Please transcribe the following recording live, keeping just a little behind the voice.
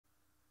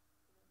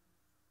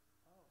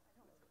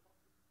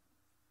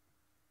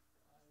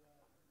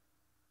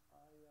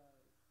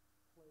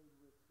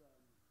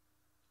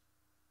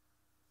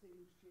St.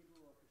 Luke's Chamber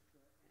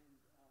Orchestra, and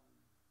Paul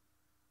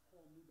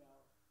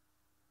Newbow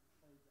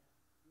played that.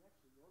 The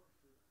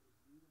orchestra is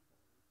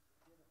beautiful.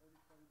 Have you ever heard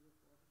it played with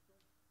orchestra?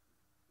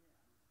 Yeah,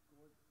 it's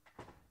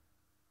gorgeous.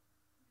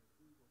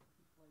 He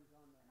plays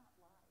on that. Not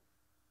live.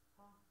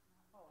 Huh?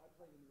 Oh, I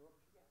played in the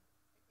orchestra.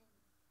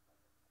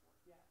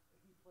 Yeah. Yeah,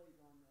 he plays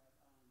on that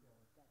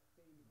that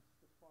famous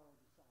the Sparrow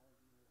de Solid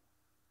viola.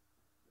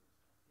 Yeah,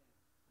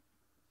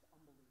 it's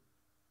unbelievable.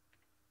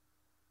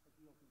 Like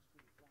the open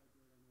string fly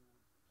bird on their own.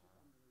 It's just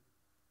unbelievable.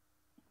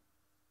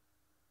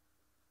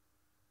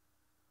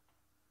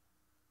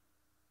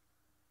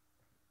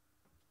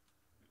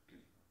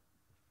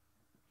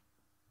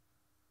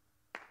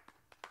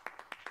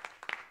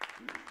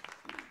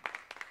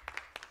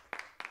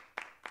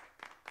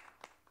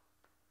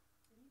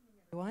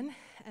 Everyone,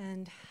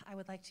 and I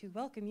would like to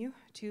welcome you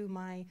to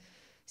my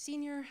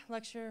senior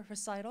lecture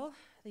recital,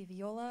 the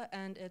viola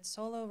and its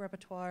solo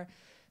repertoire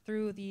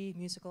through the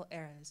musical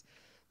eras.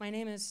 My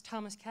name is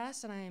Thomas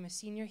Cass, and I am a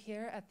senior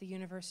here at the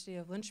University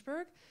of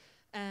Lynchburg,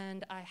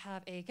 and I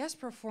have a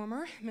guest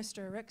performer,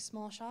 Mr. Rick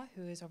Smallshaw,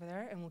 who is over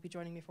there and will be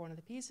joining me for one of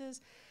the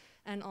pieces,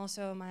 and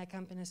also my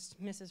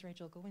accompanist, Mrs.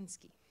 Rachel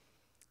Gowinski.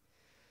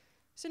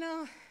 So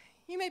now,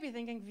 you may be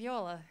thinking,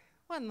 viola,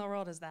 what in the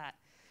world is that?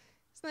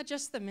 Isn't that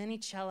just the mini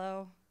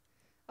cello?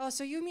 Oh,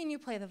 so you mean you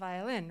play the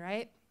violin,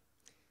 right?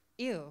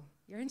 Ew,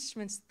 your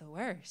instrument's the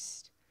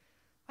worst.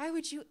 Why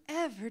would you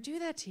ever do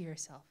that to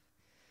yourself?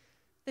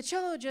 The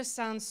cello just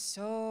sounds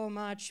so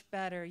much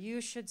better.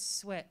 You should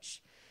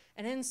switch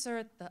and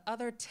insert the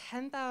other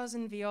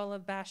 10,000 viola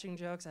bashing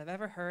jokes I've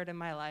ever heard in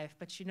my life,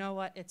 but you know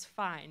what? It's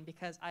fine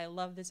because I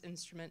love this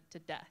instrument to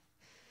death.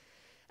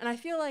 And I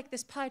feel like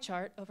this pie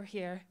chart over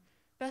here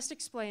best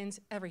explains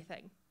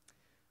everything.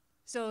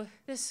 So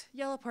this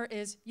yellow part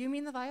is, you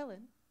mean the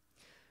violin.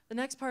 The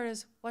next part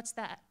is, what's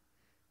that?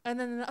 And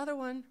then the other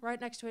one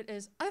right next to it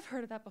is, I've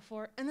heard of that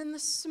before. And then the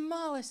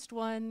smallest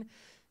one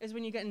is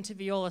when you get into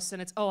violist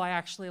and it's, oh, I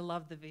actually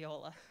love the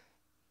viola.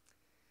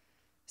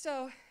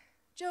 So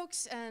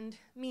jokes and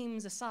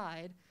memes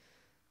aside,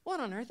 what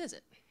on earth is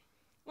it?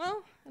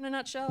 Well, in a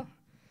nutshell,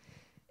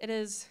 it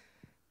is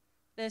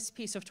this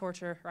piece of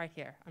torture right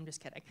here. I'm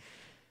just kidding.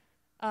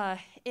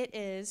 It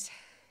is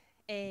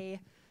a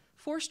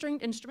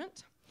 4-stringed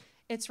instrument.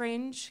 Its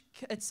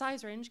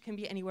size range can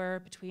be anywhere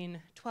between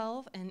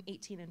 12 and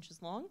 18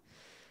 inches long.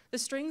 The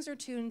strings are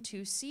tuned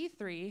to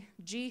C3,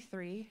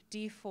 G3,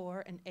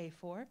 D4, and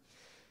A4.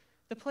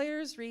 The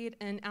players read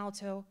in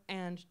alto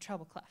and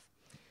treble clef.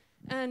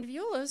 And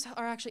violas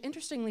are actually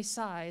interestingly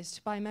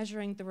sized by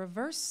measuring the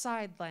reverse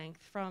side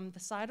length from the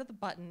side of the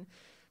button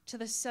to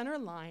the center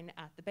line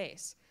at the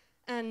base.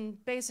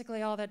 And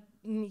basically all that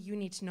you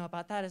need to know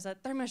about that is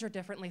that they're measured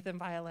differently than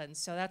violins,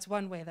 so that's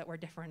one way that we're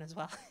different as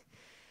well.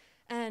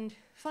 And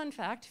fun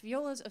fact,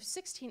 violas of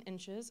 16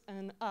 inches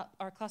and up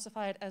are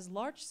classified as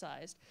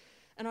large-sized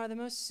and are the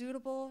most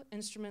suitable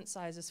instrument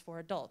sizes for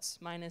adults.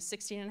 Mine is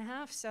 16 and a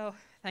half, so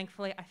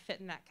thankfully I fit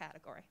in that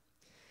category.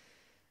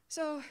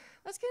 So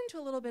let's get into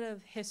a little bit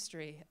of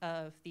history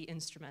of the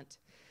instrument.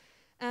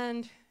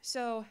 And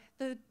so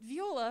the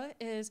viola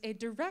is a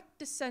direct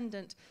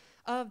descendant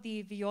of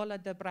the viola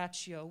da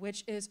braccio,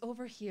 which is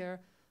over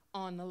here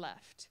on the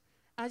left.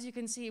 As you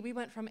can see, we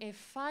went from a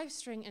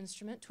 5-string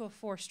instrument to a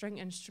 4-string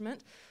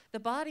instrument. The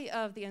body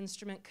of the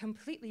instrument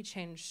completely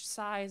changed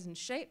size and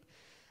shape,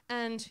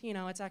 and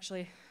it's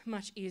actually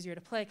much easier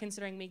to play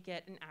considering we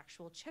get an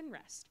actual chin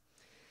rest.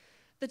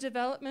 The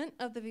development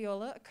of the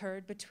viola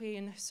occurred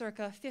between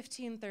circa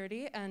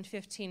 1530 and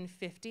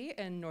 1550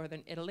 in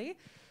northern Italy.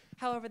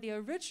 However, the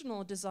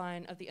original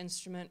design of the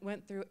instrument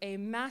went through a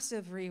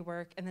massive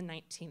rework in the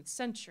 19th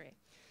century.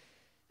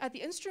 At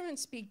the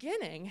instrument's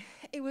beginning,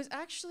 it was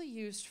actually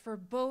used for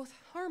both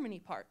harmony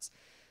parts.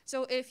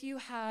 So if you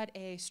had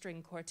a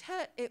string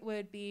quartet, it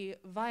would be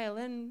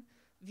violin,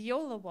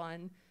 viola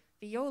 1,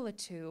 viola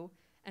 2,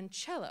 and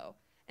cello,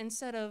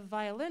 instead of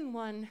violin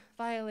 1,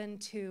 violin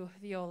 2,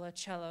 viola,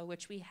 cello,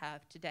 which we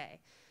have today.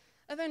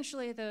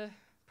 Eventually, the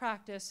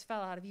practice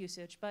fell out of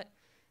usage, but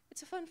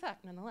it's a fun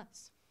fact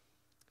nonetheless.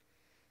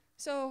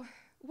 So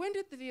when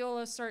did the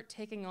viola start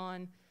taking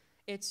on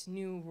its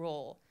new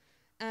role?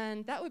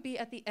 And that would be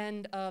at the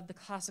end of the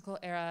classical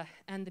era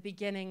and the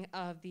beginning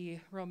of the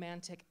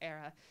Romantic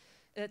era.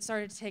 It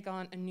started to take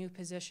on a new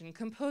position.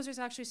 Composers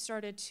actually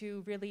started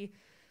to really,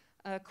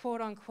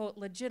 quote unquote,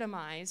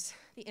 legitimize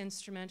the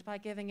instrument by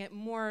giving it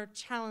more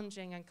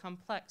challenging and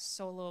complex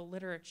solo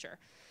literature.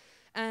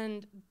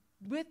 And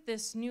with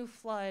this new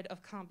flood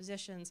of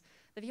compositions,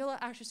 the viola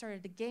actually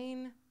started to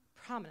gain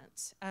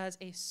prominence as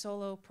a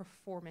solo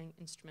performing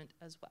instrument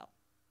as well.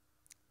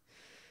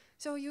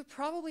 So you've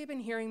probably been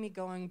hearing me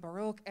going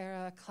Baroque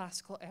era,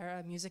 classical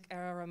era, music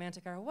era,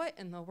 Romantic era. What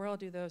in the world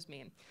do those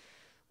mean?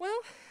 Well,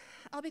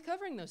 I'll be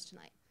covering those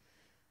tonight.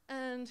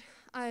 And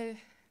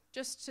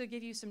just to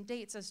give you some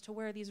dates as to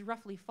where these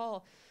roughly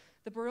fall,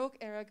 the Baroque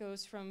era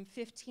goes from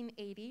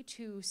 1580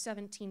 to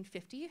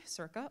 1750,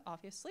 circa,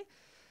 obviously.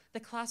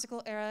 The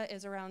classical era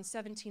is around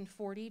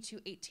 1740 to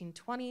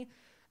 1820.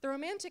 The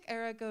Romantic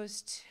era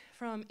goes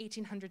from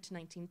 1800 to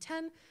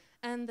 1910,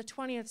 and the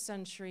 20th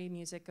century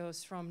music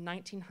goes from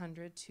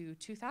 1900 to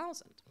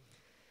 2000.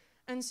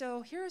 And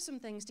so here are some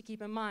things to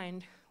keep in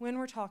mind when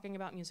we're talking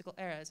about musical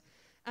eras.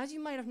 As you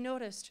might have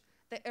noticed,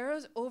 the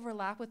eras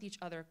overlap with each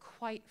other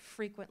quite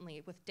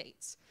frequently with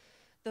dates.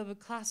 The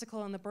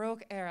classical and the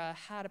Baroque era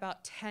had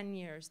about 10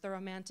 years. The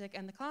Romantic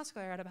and the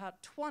classical era had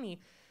about 20,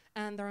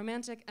 and the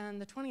Romantic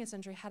and the 20th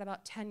century had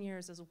about 10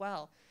 years as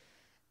well.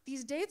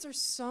 These dates are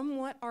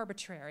somewhat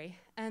arbitrary,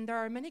 and there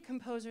are many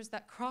composers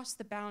that cross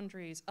the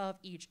boundaries of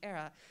each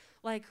era,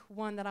 like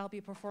one that I'll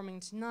be performing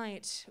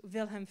tonight,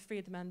 Wilhelm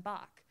Friedman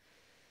Bach.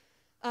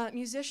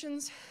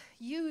 Musicians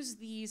use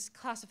these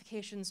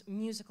classifications,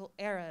 musical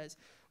eras,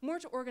 more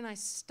to organize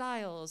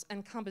styles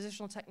and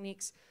compositional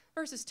techniques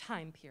versus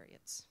time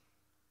periods.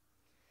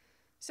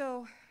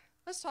 So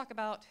let's talk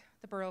about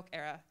the Baroque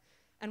era,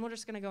 and we're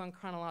just going to go in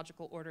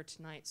chronological order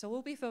tonight. So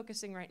we'll be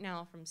focusing right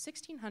now from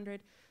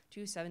 1600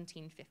 to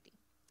 1750.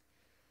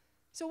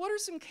 So what are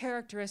some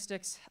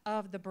characteristics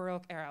of the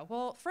Baroque era?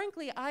 Well,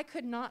 frankly, I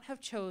could not have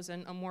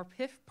chosen a more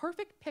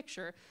perfect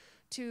picture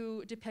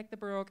to depict the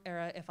Baroque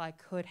era if I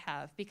could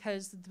have,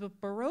 because the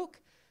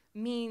Baroque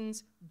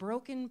means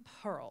broken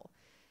pearl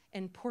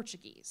in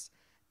Portuguese.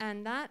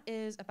 And that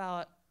is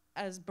about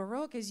as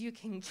Baroque as you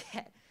can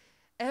get.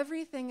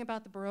 Everything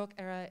about the Baroque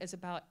era is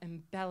about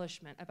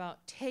embellishment,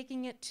 about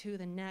taking it to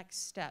the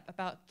next step,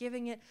 about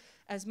giving it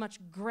as much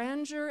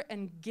grandeur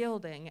and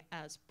gilding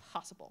as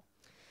possible.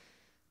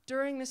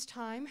 During this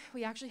time,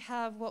 we actually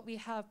have what we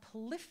have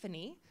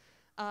polyphony.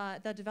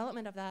 The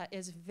development of that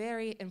is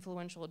very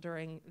influential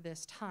during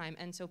this time.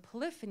 And so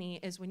polyphony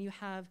is when you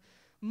have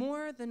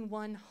more than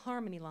one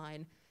harmony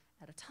line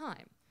at a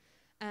time.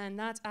 And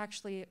that's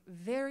actually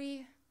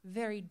very,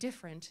 very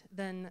different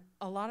than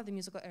a lot of the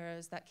musical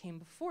eras that came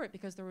before it,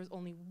 because there was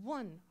only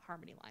one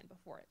harmony line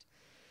before it.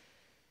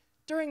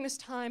 During this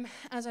time,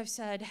 as I've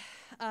said,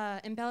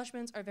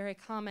 embellishments are very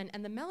common,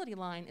 and the melody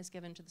line is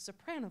given to the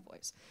soprano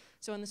voice.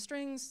 So in the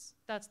strings,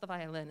 that's the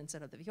violin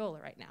instead of the viola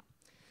right now.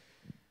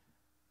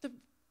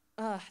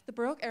 The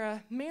Baroque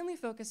era mainly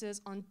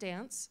focuses on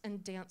dance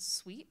and dance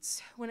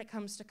suites when it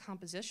comes to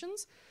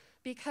compositions,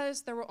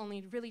 because there were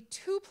only really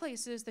two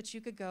places that you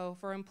could go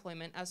for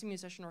employment as a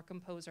musician or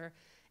composer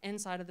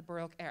inside of the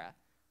Baroque era: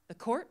 the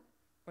court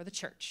or the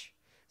church.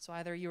 So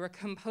either you were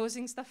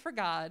composing stuff for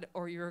God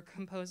or you were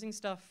composing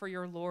stuff for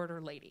your lord or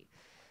lady.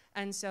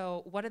 And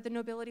so what did the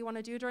nobility want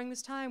to do during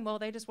this time? Well,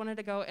 they just wanted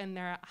to go in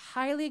their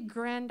highly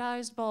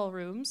grandized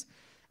ballrooms,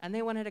 and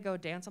they wanted to go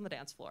dance on the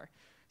dance floor.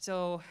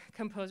 So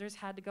composers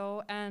had to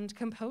go and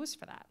compose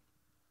for that.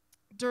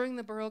 During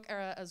the Baroque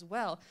era as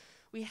well,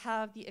 we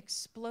have the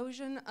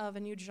explosion of a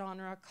new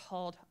genre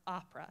called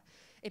opera.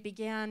 It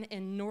began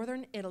in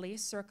northern Italy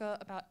circa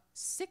about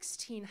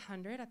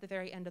 1600 at the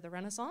very end of the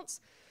Renaissance.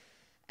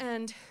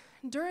 And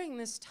during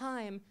this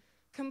time,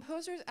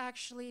 composers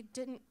actually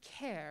didn't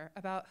care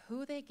about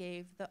who they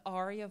gave the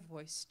aria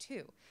voice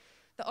to.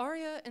 The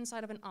aria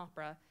inside of an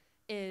opera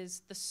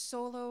is the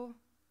solo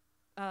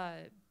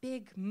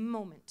big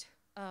moment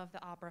of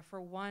the opera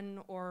for one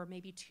or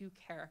maybe two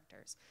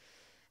characters.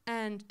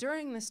 And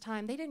during this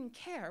time, they didn't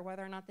care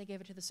whether or not they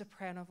gave it to the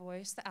soprano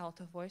voice, the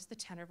alto voice, the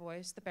tenor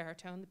voice, the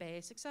baritone, the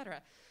bass,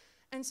 etc.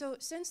 And so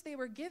since they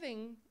were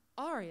giving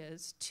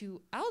arias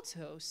to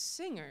alto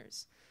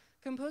singers,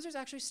 composers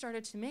actually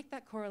started to make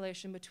that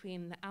correlation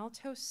between the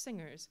alto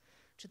singers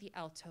to the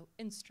alto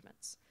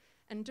instruments.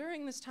 And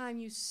during this time,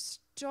 you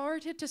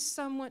started to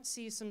somewhat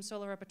see some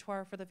solo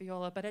repertoire for the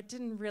viola, but it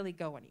didn't really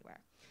go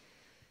anywhere.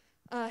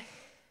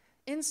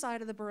 Inside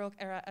of the Baroque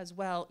era as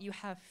well, you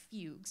have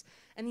fugues,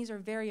 and these are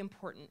very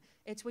important.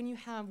 It's when you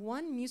have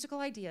one musical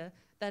idea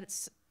that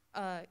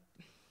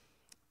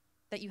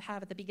you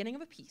have at the beginning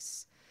of a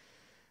piece,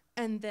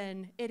 and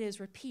then it is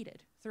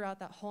repeated throughout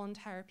that whole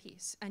entire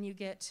piece, and you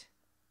get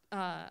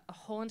a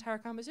whole entire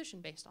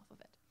composition based off of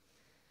it.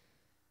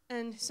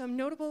 And some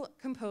notable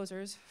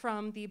composers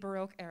from the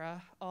Baroque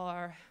era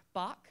are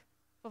Bach,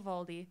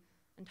 Vivaldi,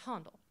 and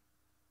Handel.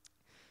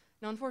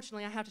 Now,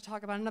 unfortunately, I have to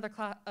talk about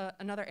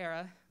another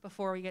era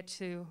before we get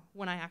to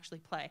when I actually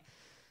play.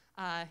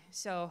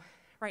 So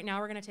right now,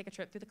 we're going to take a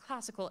trip through the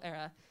classical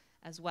era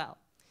as well.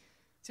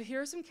 So here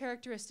are some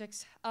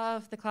characteristics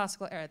of the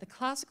classical era. The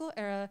classical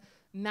era,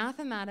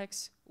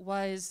 mathematics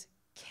was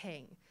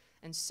king,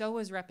 and so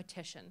was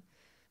repetition.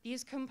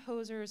 These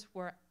composers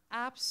were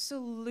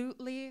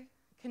absolutely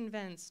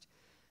convinced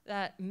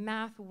that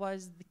math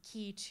was the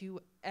key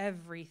to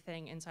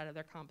everything inside of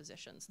their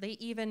compositions. They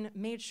even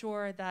made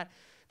sure that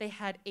they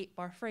had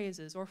 8-bar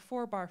phrases or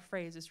 4-bar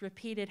phrases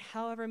repeated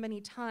however many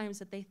times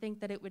that they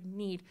think that it would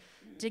need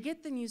to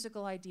get the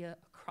musical idea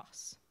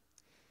across.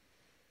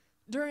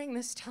 During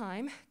this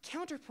time,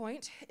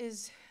 counterpoint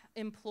is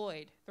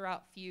employed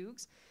throughout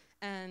fugues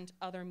and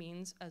other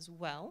means as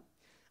well.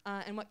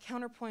 And what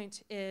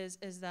counterpoint is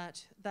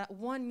that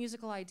one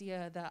musical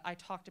idea that I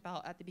talked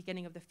about at the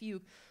beginning of the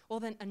fugue,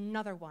 well, then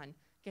another one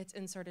gets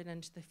inserted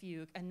into the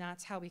fugue, and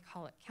that's how we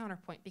call it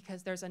counterpoint,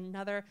 because there's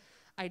another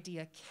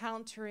idea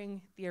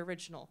countering the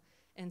original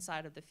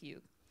inside of the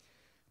fugue.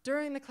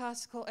 During the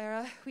classical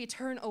era, we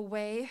turn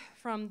away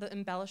from the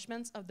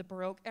embellishments of the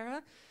Baroque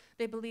era.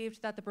 They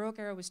believed that the Baroque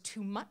era was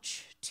too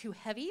much, too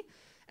heavy,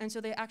 and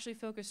so they actually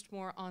focused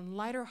more on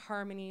lighter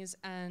harmonies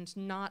and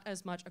not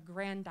as much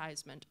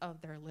aggrandizement of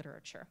their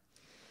literature.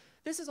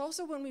 This is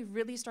also when we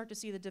really start to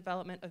see the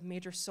development of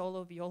major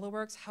solo viola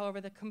works.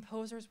 However, the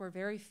composers were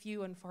very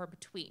few and far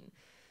between.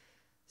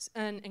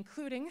 And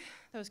including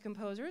those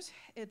composers,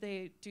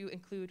 they do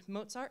include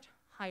Mozart,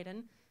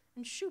 Haydn,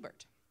 and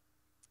Schubert.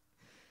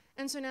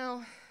 And so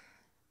now,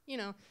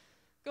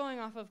 going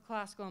off of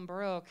classical and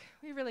Baroque,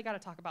 we really got to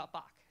talk about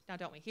Bach, now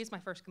don't we? He's my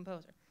first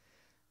composer.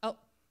 Oh,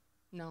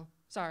 no,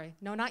 sorry.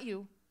 No, not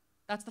you.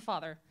 That's the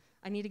father.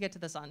 I need to get to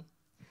the son.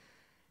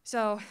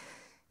 So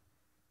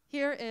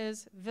here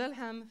is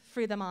Wilhelm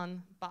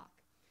Friedemann Bach.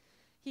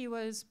 He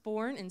was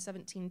born in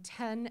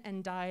 1710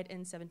 and died in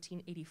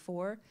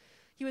 1784.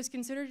 He was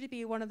considered to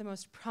be one of the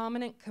most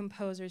prominent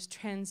composers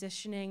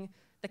transitioning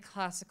the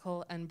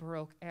classical and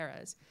Baroque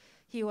eras.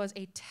 He was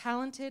a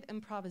talented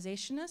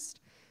improvisationist.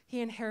 He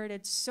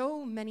inherited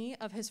so many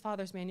of his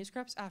father's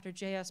manuscripts after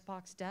J.S.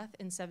 Bach's death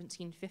in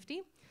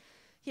 1750.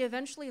 He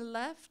eventually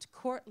left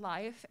court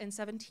life in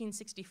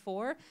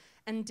 1764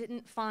 and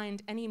didn't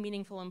find any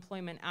meaningful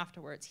employment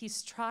afterwards.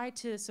 He's tried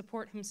to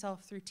support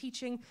himself through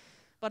teaching,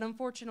 but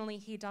unfortunately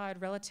he died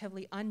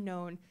relatively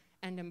unknown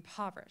and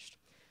impoverished.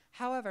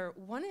 However,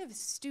 one of his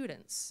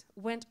students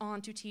went on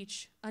to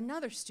teach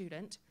another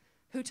student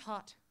who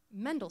taught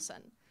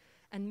Mendelssohn.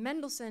 And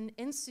Mendelssohn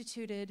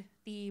instituted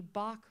the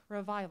Bach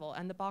Revival,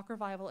 and the Bach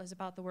Revival is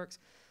about the works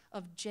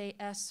of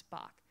J.S.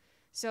 Bach.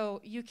 So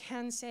you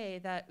can say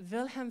that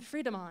Wilhelm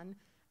Friedemann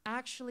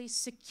actually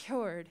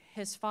secured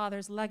his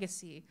father's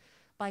legacy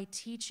by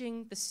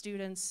teaching the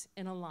students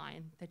in a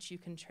line that you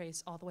can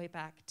trace all the way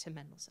back to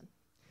Mendelssohn.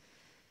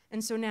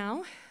 And so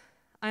now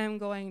I am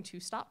going to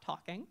stop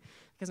talking,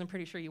 because I'm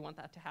pretty sure you want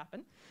that to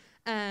happen,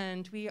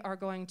 and we are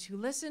going to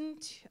listen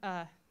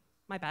to,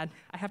 my bad,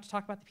 I have to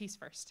talk about the piece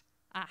first.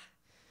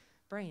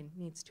 Brain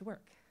needs to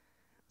work.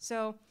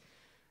 So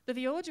the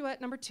Viola Duet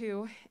No.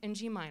 2 in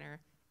G minor,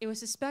 it was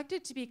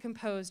suspected to be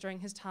composed during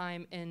his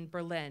time in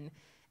Berlin,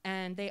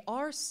 and they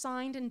are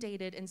signed and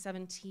dated in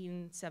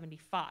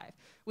 1775,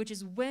 which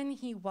is when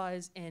he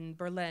was in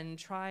Berlin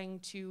trying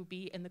to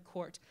be in the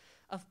court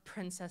of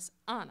Princess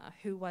Anna,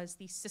 who was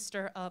the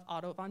sister of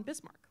Otto von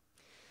Bismarck.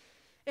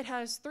 It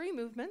has 3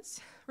 movements.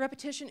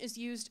 Repetition is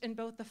used in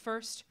both the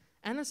first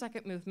and the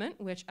second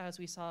movement, which, as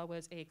we saw,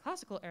 was a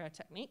classical era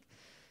technique.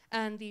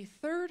 And the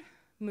third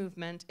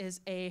movement is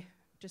a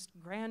just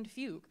grand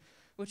fugue,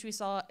 which we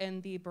saw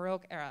in the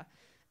Baroque era.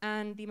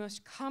 And the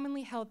most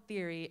commonly held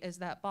theory is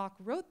that Bach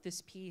wrote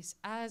this piece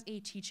as a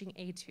teaching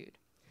etude.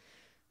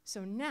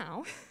 So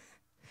now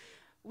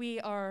we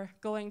are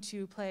going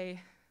to play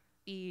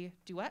the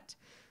duet.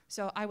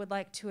 So I would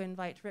like to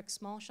invite Rick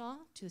Smallshaw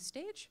to the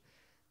stage,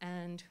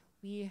 and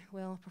we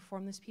will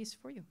perform this piece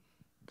for you.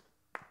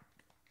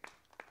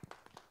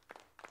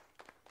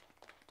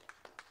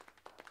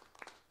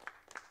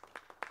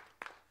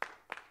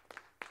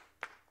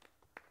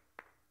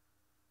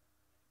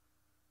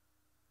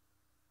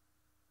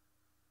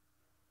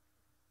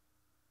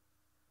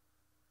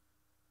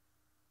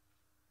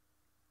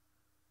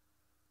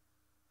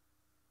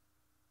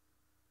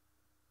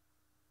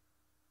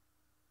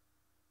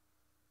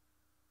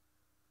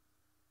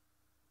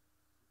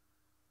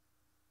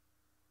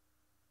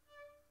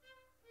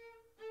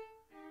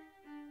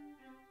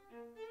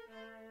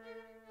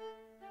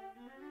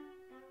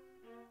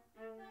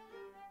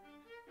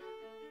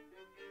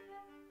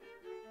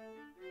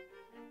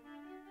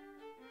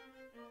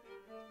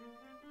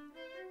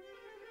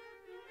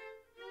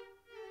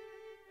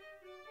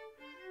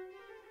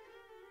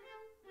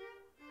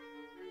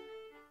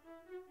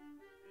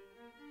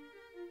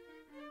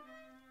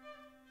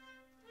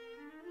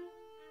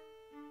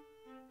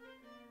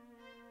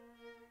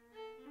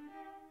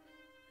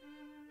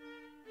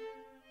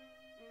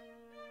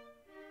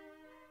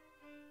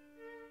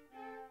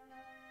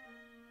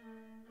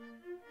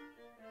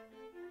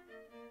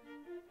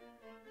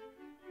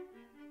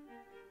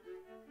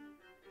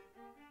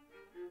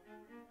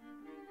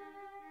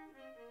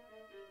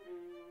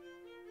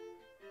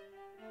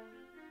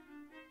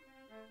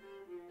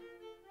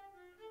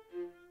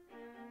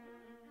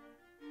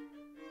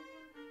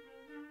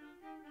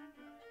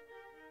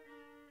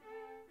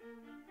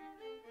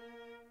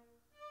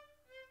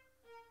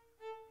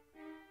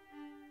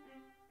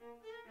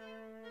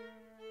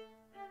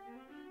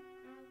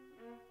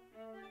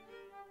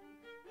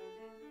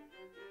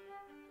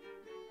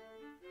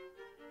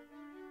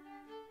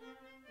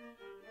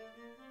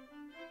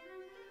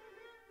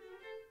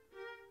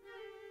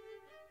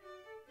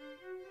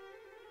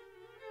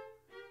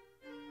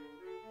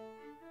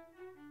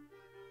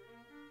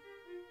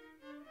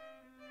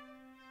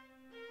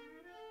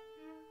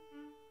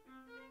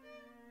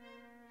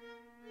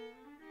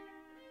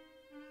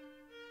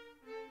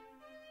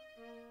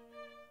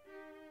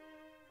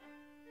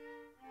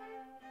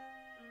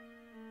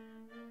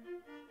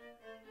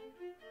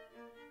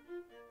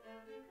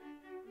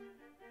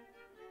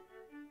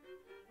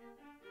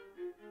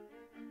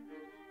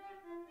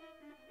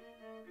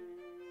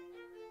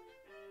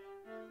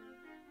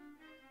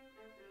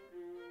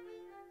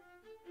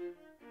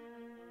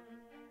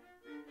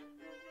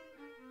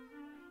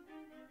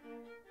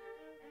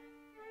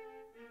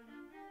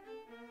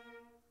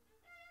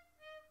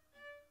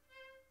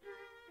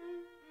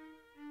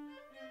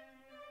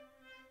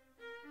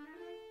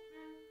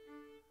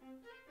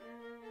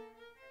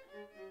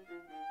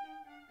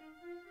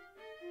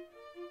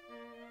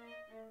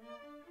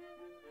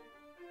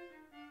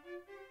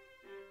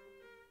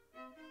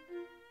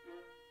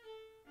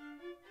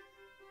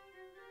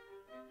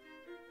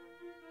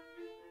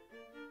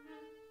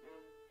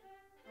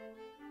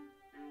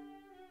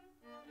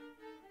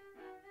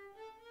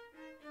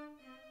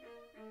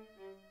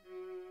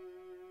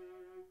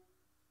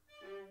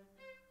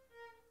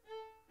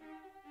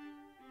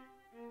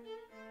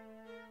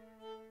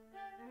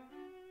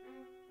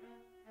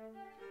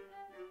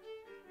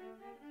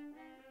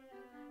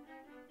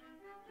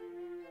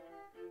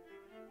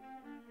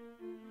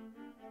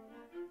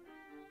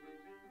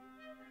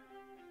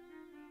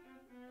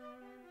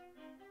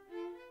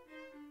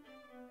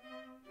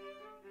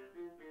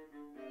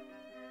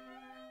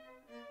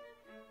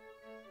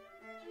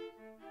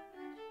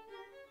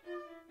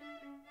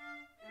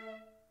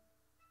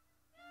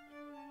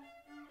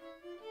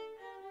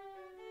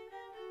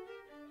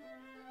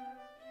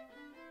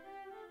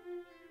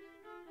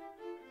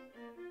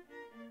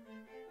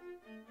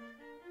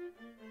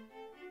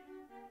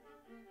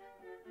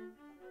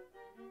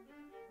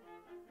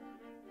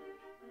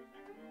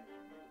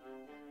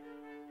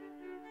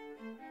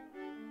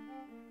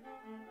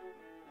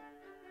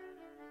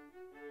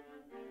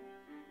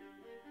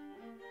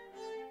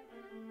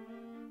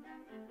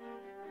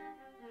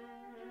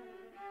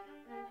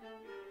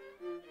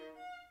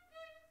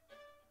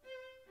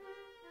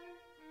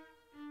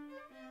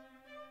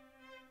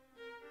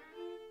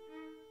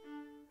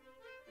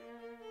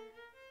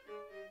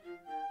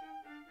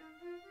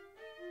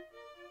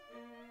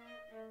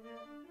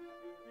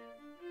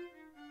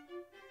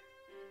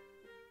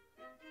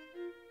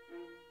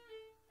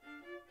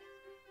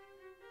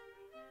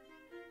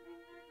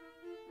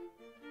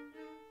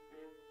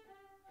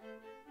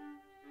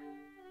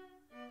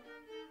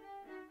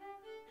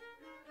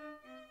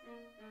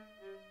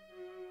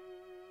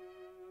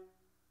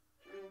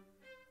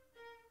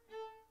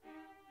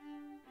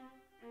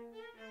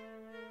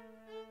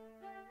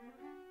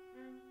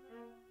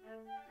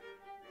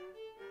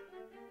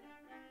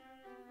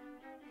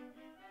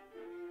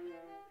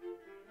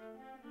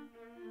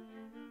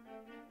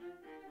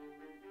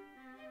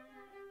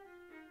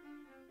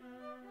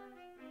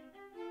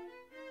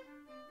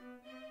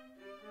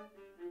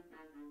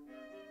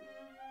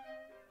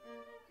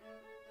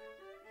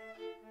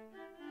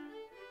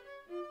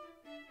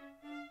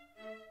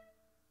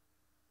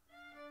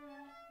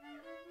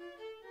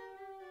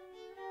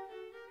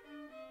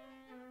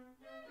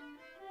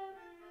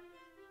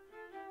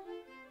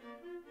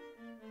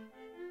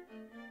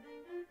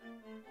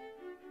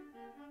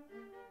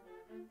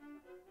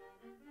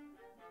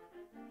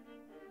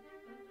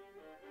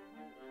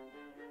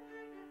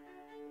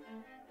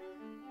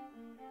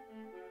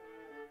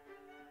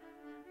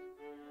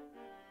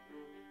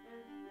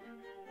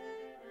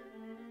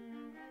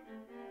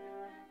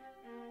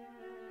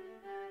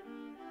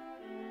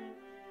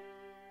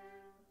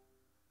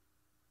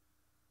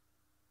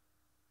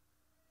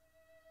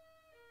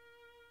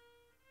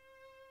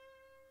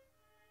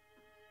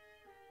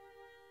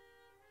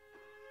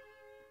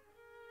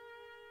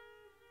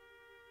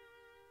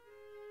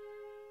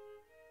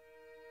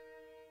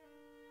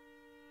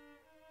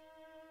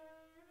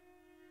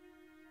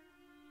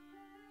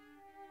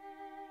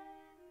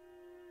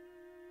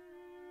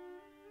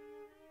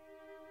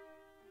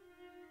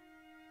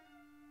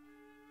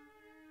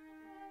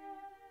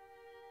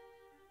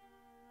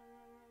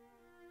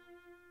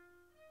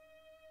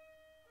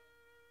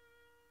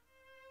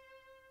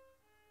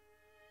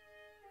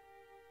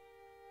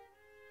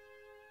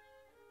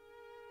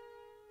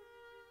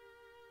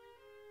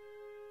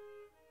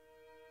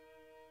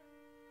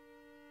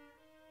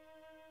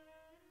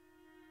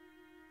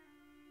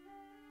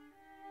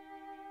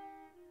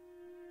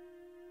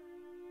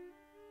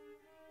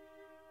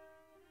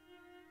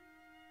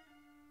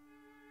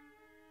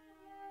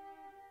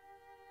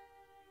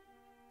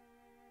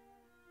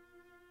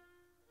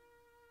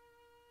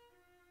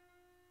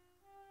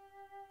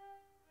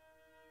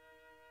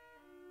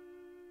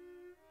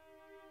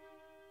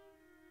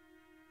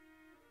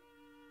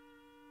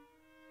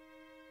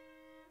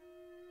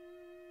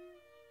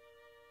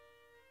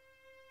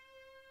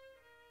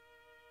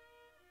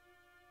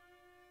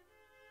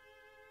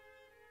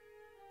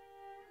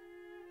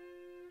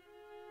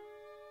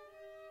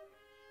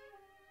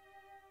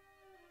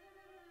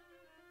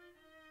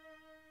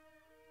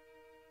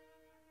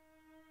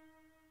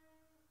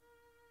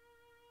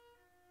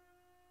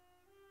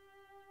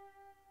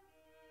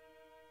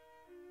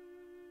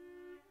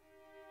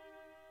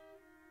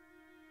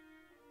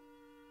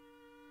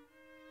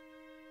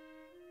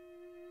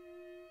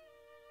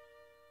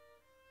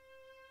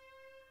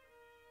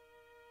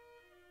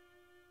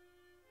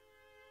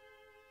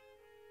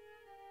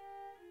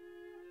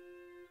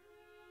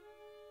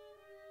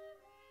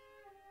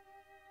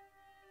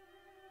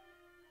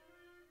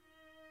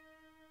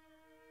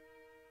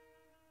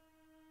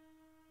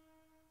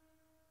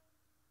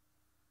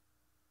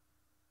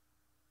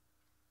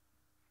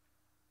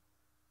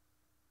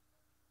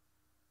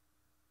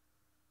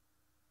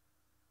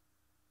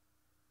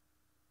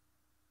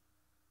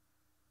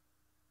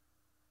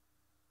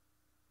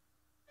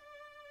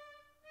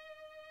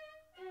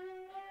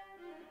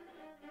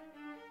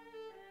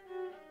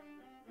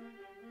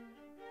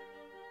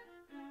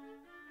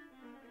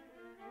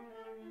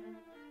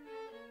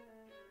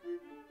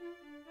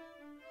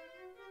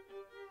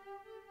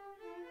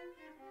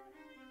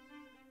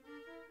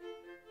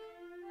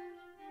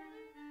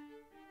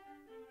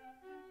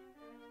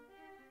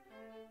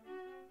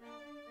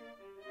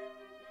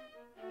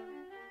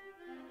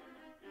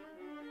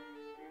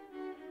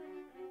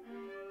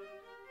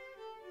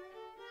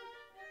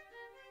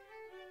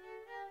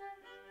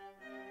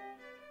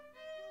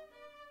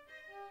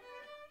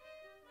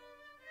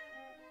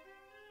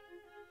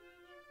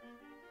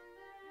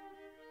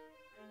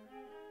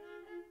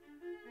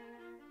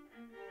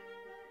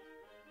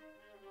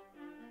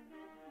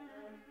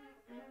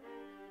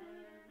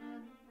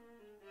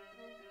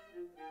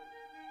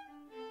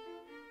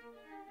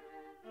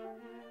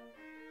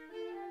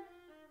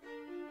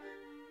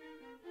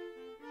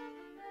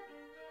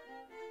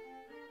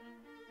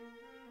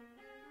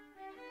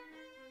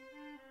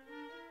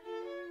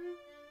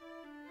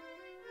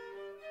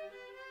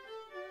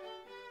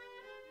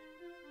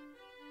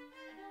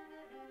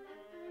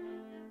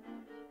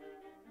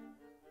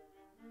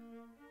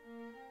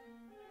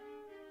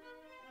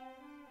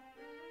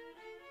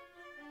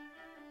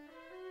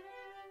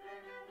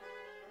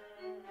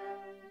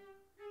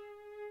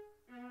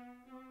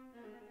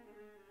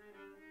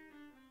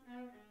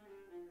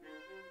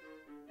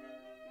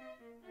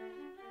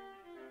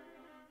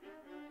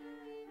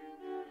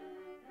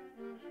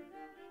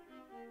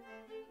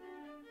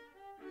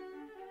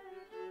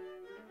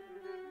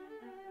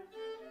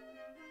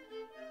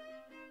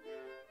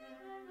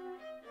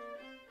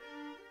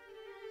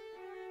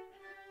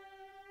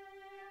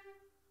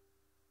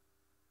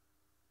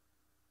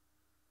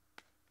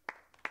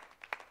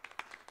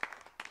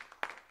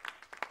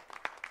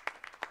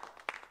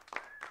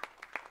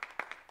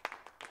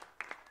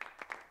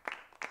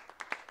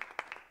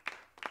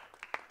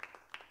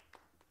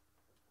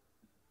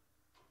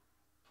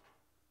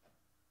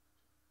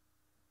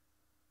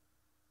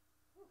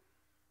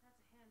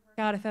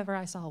 out if ever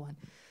I saw one.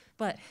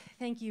 But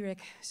thank you, Rick,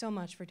 so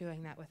much for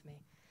doing that with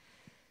me.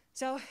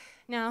 So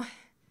now,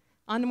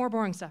 on to more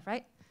boring stuff,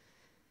 right?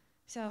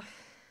 So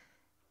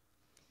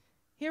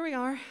here we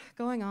are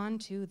going on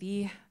to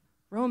the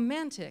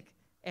Romantic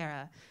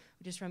era,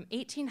 which is from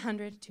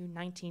 1800 to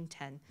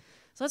 1910.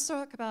 So let's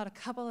talk about a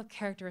couple of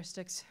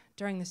characteristics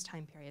during this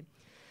time period.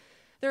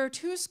 There are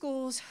two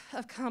schools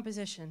of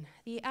composition,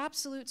 the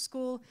absolute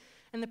school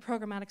and the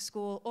programmatic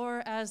school,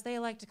 or as they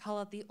like to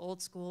call it, the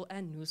old school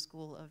and new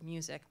school of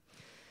music.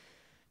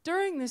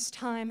 During this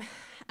time,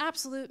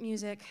 absolute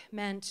music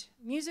meant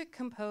music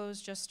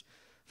composed just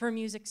for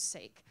music's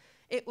sake.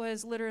 It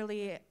was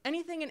literally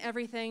anything and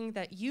everything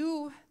that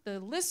you, the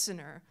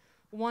listener,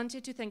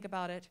 wanted to think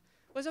about it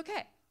was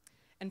okay.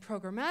 And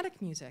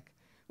programmatic music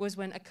was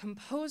when a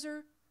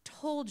composer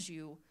told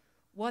you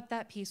what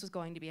that piece was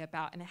going to be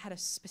about, and it had a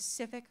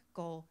specific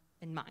goal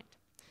in mind.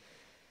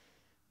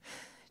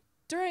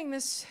 During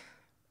this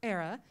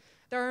era,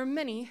 there are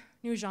many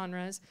new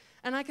genres,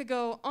 and I could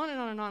go on and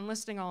on and on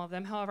listing all of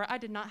them. However, I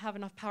did not have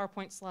enough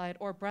PowerPoint slide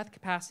or breath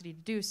capacity to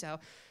do so.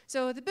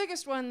 So the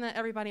biggest one that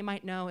everybody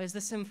might know is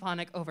the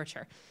symphonic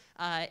overture.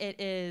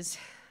 It is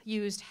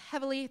used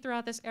heavily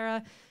throughout this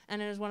era,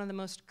 and it is one of the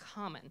most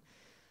common.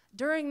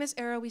 During this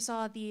era, we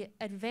saw the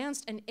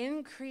advanced and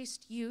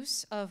increased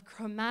use of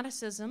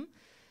chromaticism,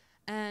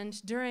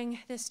 and during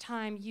this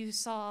time, you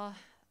saw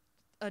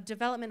a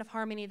development of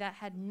harmony that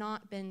had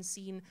not been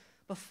seen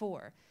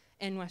before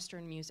in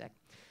Western music.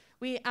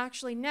 We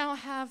actually now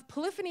have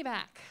polyphony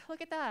back.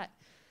 Look at that.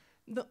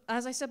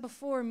 As I said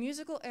before,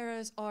 musical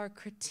eras are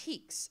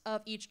critiques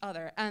of each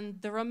other,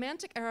 and the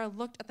Romantic era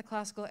looked at the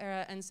Classical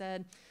era and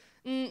said,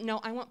 no,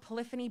 I want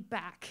polyphony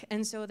back.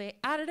 And so they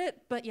added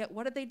it, but yet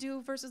what did they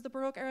do versus the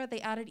Baroque era? They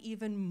added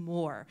even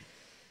more.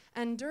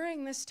 And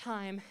during this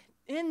time,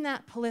 in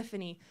that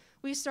polyphony,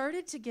 we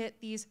started to get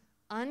these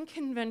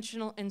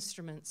unconventional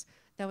instruments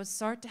that would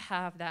start to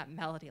have that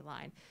melody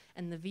line.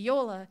 And the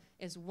viola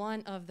is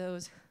one of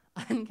those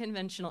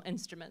unconventional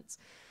instruments.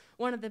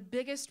 One of the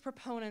biggest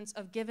proponents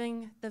of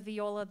giving the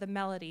viola the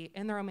melody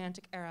in the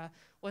Romantic era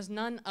was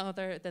none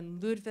other than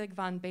Ludwig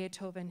van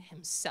Beethoven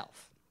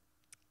himself,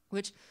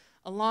 which,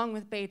 along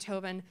with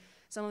Beethoven,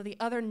 some of the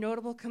other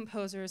notable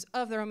composers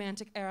of the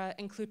Romantic era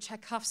include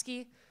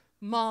Tchaikovsky,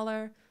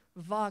 Mahler,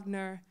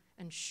 Wagner,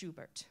 and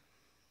Schubert.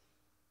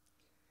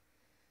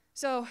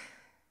 So,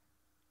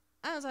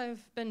 as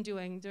I've been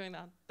doing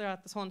that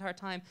throughout this whole entire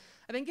time,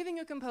 I've been giving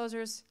you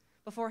composers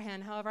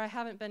beforehand. However, I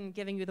haven't been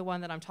giving you the one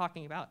that I'm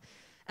talking about.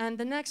 And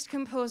the next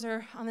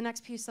composer on the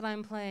next piece that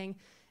I'm playing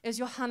is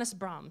Johannes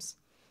Brahms.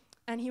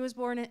 And he was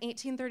born in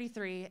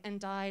 1833 and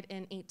died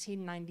in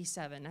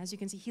 1897. As you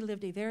can see, he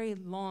lived a very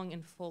long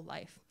and full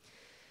life.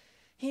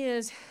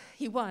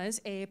 He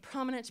was a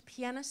prominent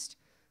pianist,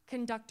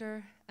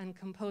 conductor, and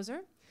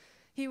composer.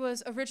 He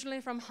was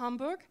originally from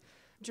Hamburg,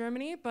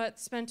 Germany, but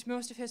spent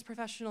most of his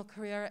professional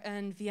career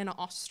in Vienna,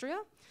 Austria.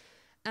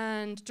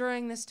 And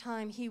during this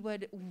time, he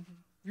would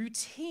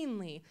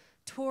routinely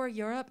tour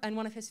Europe, and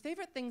one of his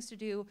favorite things to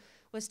do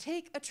was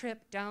take a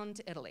trip down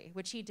to Italy,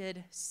 which he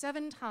did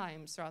 7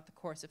 times throughout the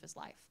course of his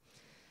life.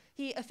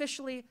 He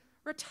officially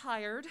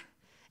retired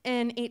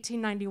in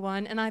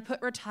 1891, and I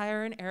put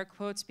retire in air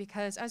quotes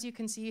because, as you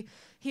can see,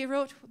 he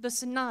wrote the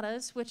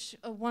sonatas, which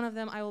one of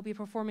them I will be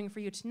performing for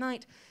you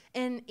tonight,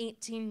 in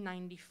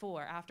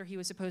 1894, after he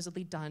was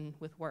supposedly done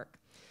with work.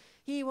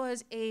 He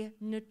was a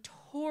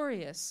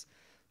notorious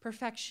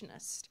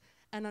perfectionist,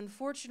 and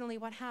unfortunately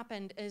what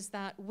happened is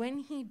that when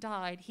he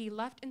died, he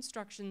left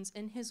instructions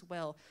in his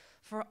will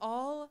for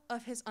all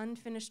of his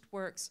unfinished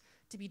works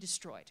to be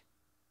destroyed.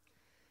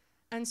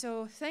 And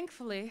so,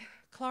 thankfully,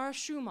 Clara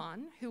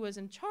Schumann, who was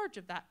in charge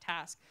of that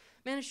task,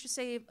 managed to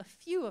save a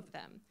few of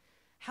them.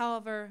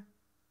 However,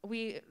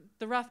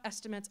 the rough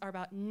estimates are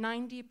about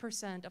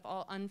 90% of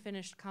all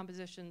unfinished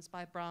compositions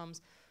by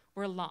Brahms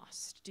were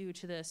lost due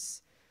to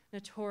this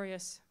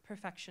notorious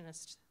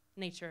perfectionist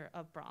nature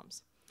of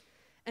Brahms.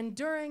 And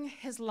during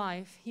his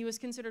life, he was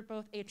considered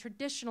both a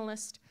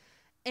traditionalist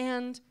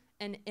and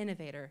an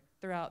innovator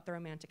throughout the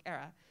Romantic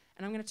era.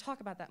 And I'm going to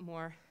talk about that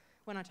more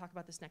when I talk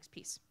about this next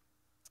piece.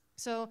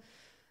 So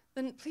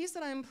the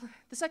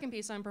second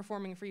piece I'm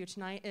performing for you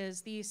tonight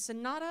is the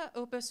Sonata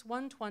Opus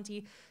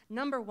 120,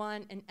 number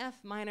 1 in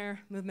F minor,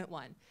 movement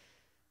 1.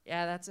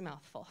 Yeah, that's a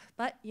mouthful,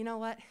 but you know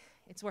what?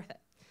 It's worth it.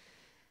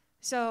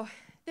 So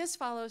this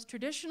follows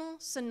traditional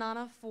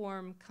sonata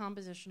form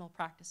compositional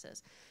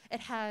practices. It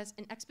has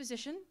an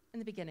exposition in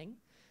the beginning,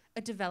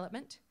 a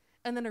development,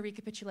 and then a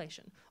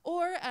recapitulation.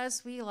 Or,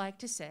 as we like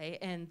to say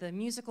in the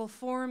musical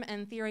form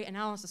and theory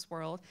analysis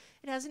world,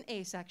 it has an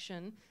A section,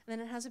 and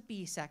then it has a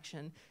B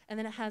section, and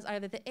then it has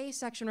either the A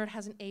section or it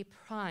has an A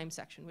prime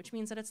section, which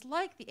means that it's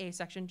like the A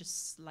section,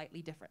 just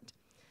slightly different.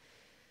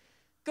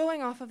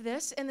 Going off of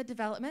this, in the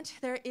development,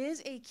 there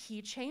is a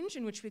key change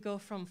in which we go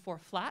from 4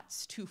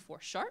 flats to 4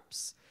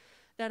 sharps.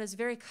 That is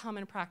very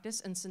common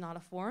practice in sonata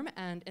form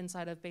and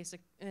inside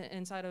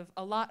of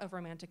a lot of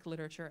Romantic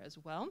literature as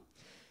well.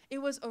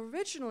 It was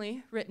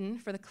originally written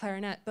for the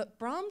clarinet, but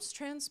Brahms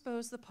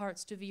transposed the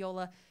parts to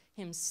viola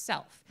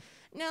himself.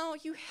 Now,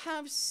 you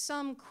have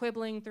some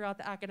quibbling throughout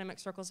the academic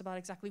circles about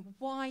exactly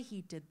why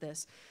he did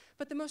this,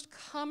 but the most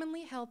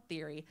commonly held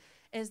theory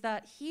is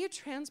that he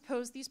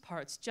transposed these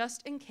parts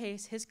just in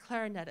case his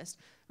clarinetist,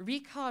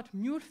 Richard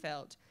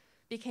Mühlfeld,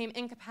 became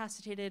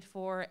incapacitated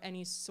for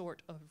any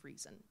sort of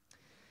reason.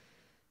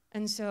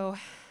 And so I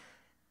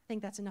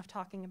think that's enough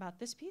talking about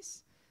this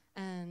piece,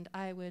 and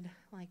I would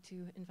like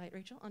to invite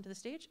Rachel onto the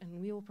stage, and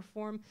we will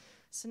perform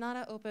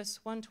Sonata Opus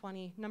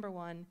 120, number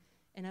 1,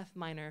 in F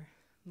minor,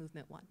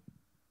 movement 1.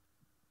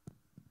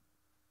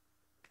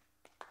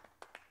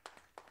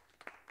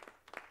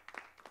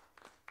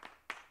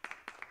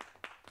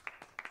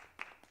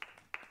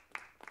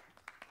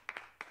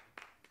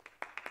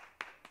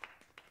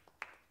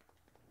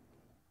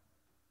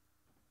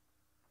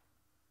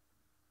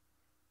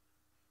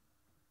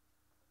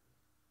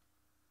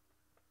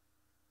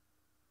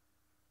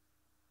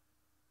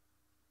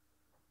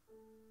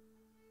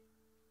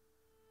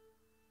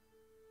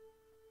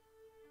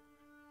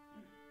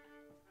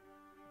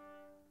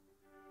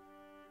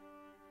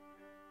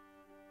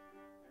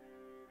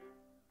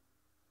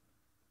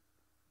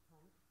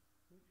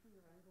 Make sure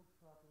you're angled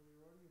properly.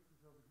 Your audience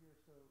is over here,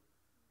 so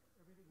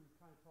everything we've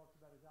kind of talked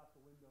about is out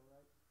the window,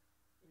 right?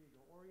 There you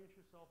go. Orient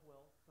yourself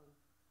well, son.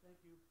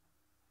 Thank you.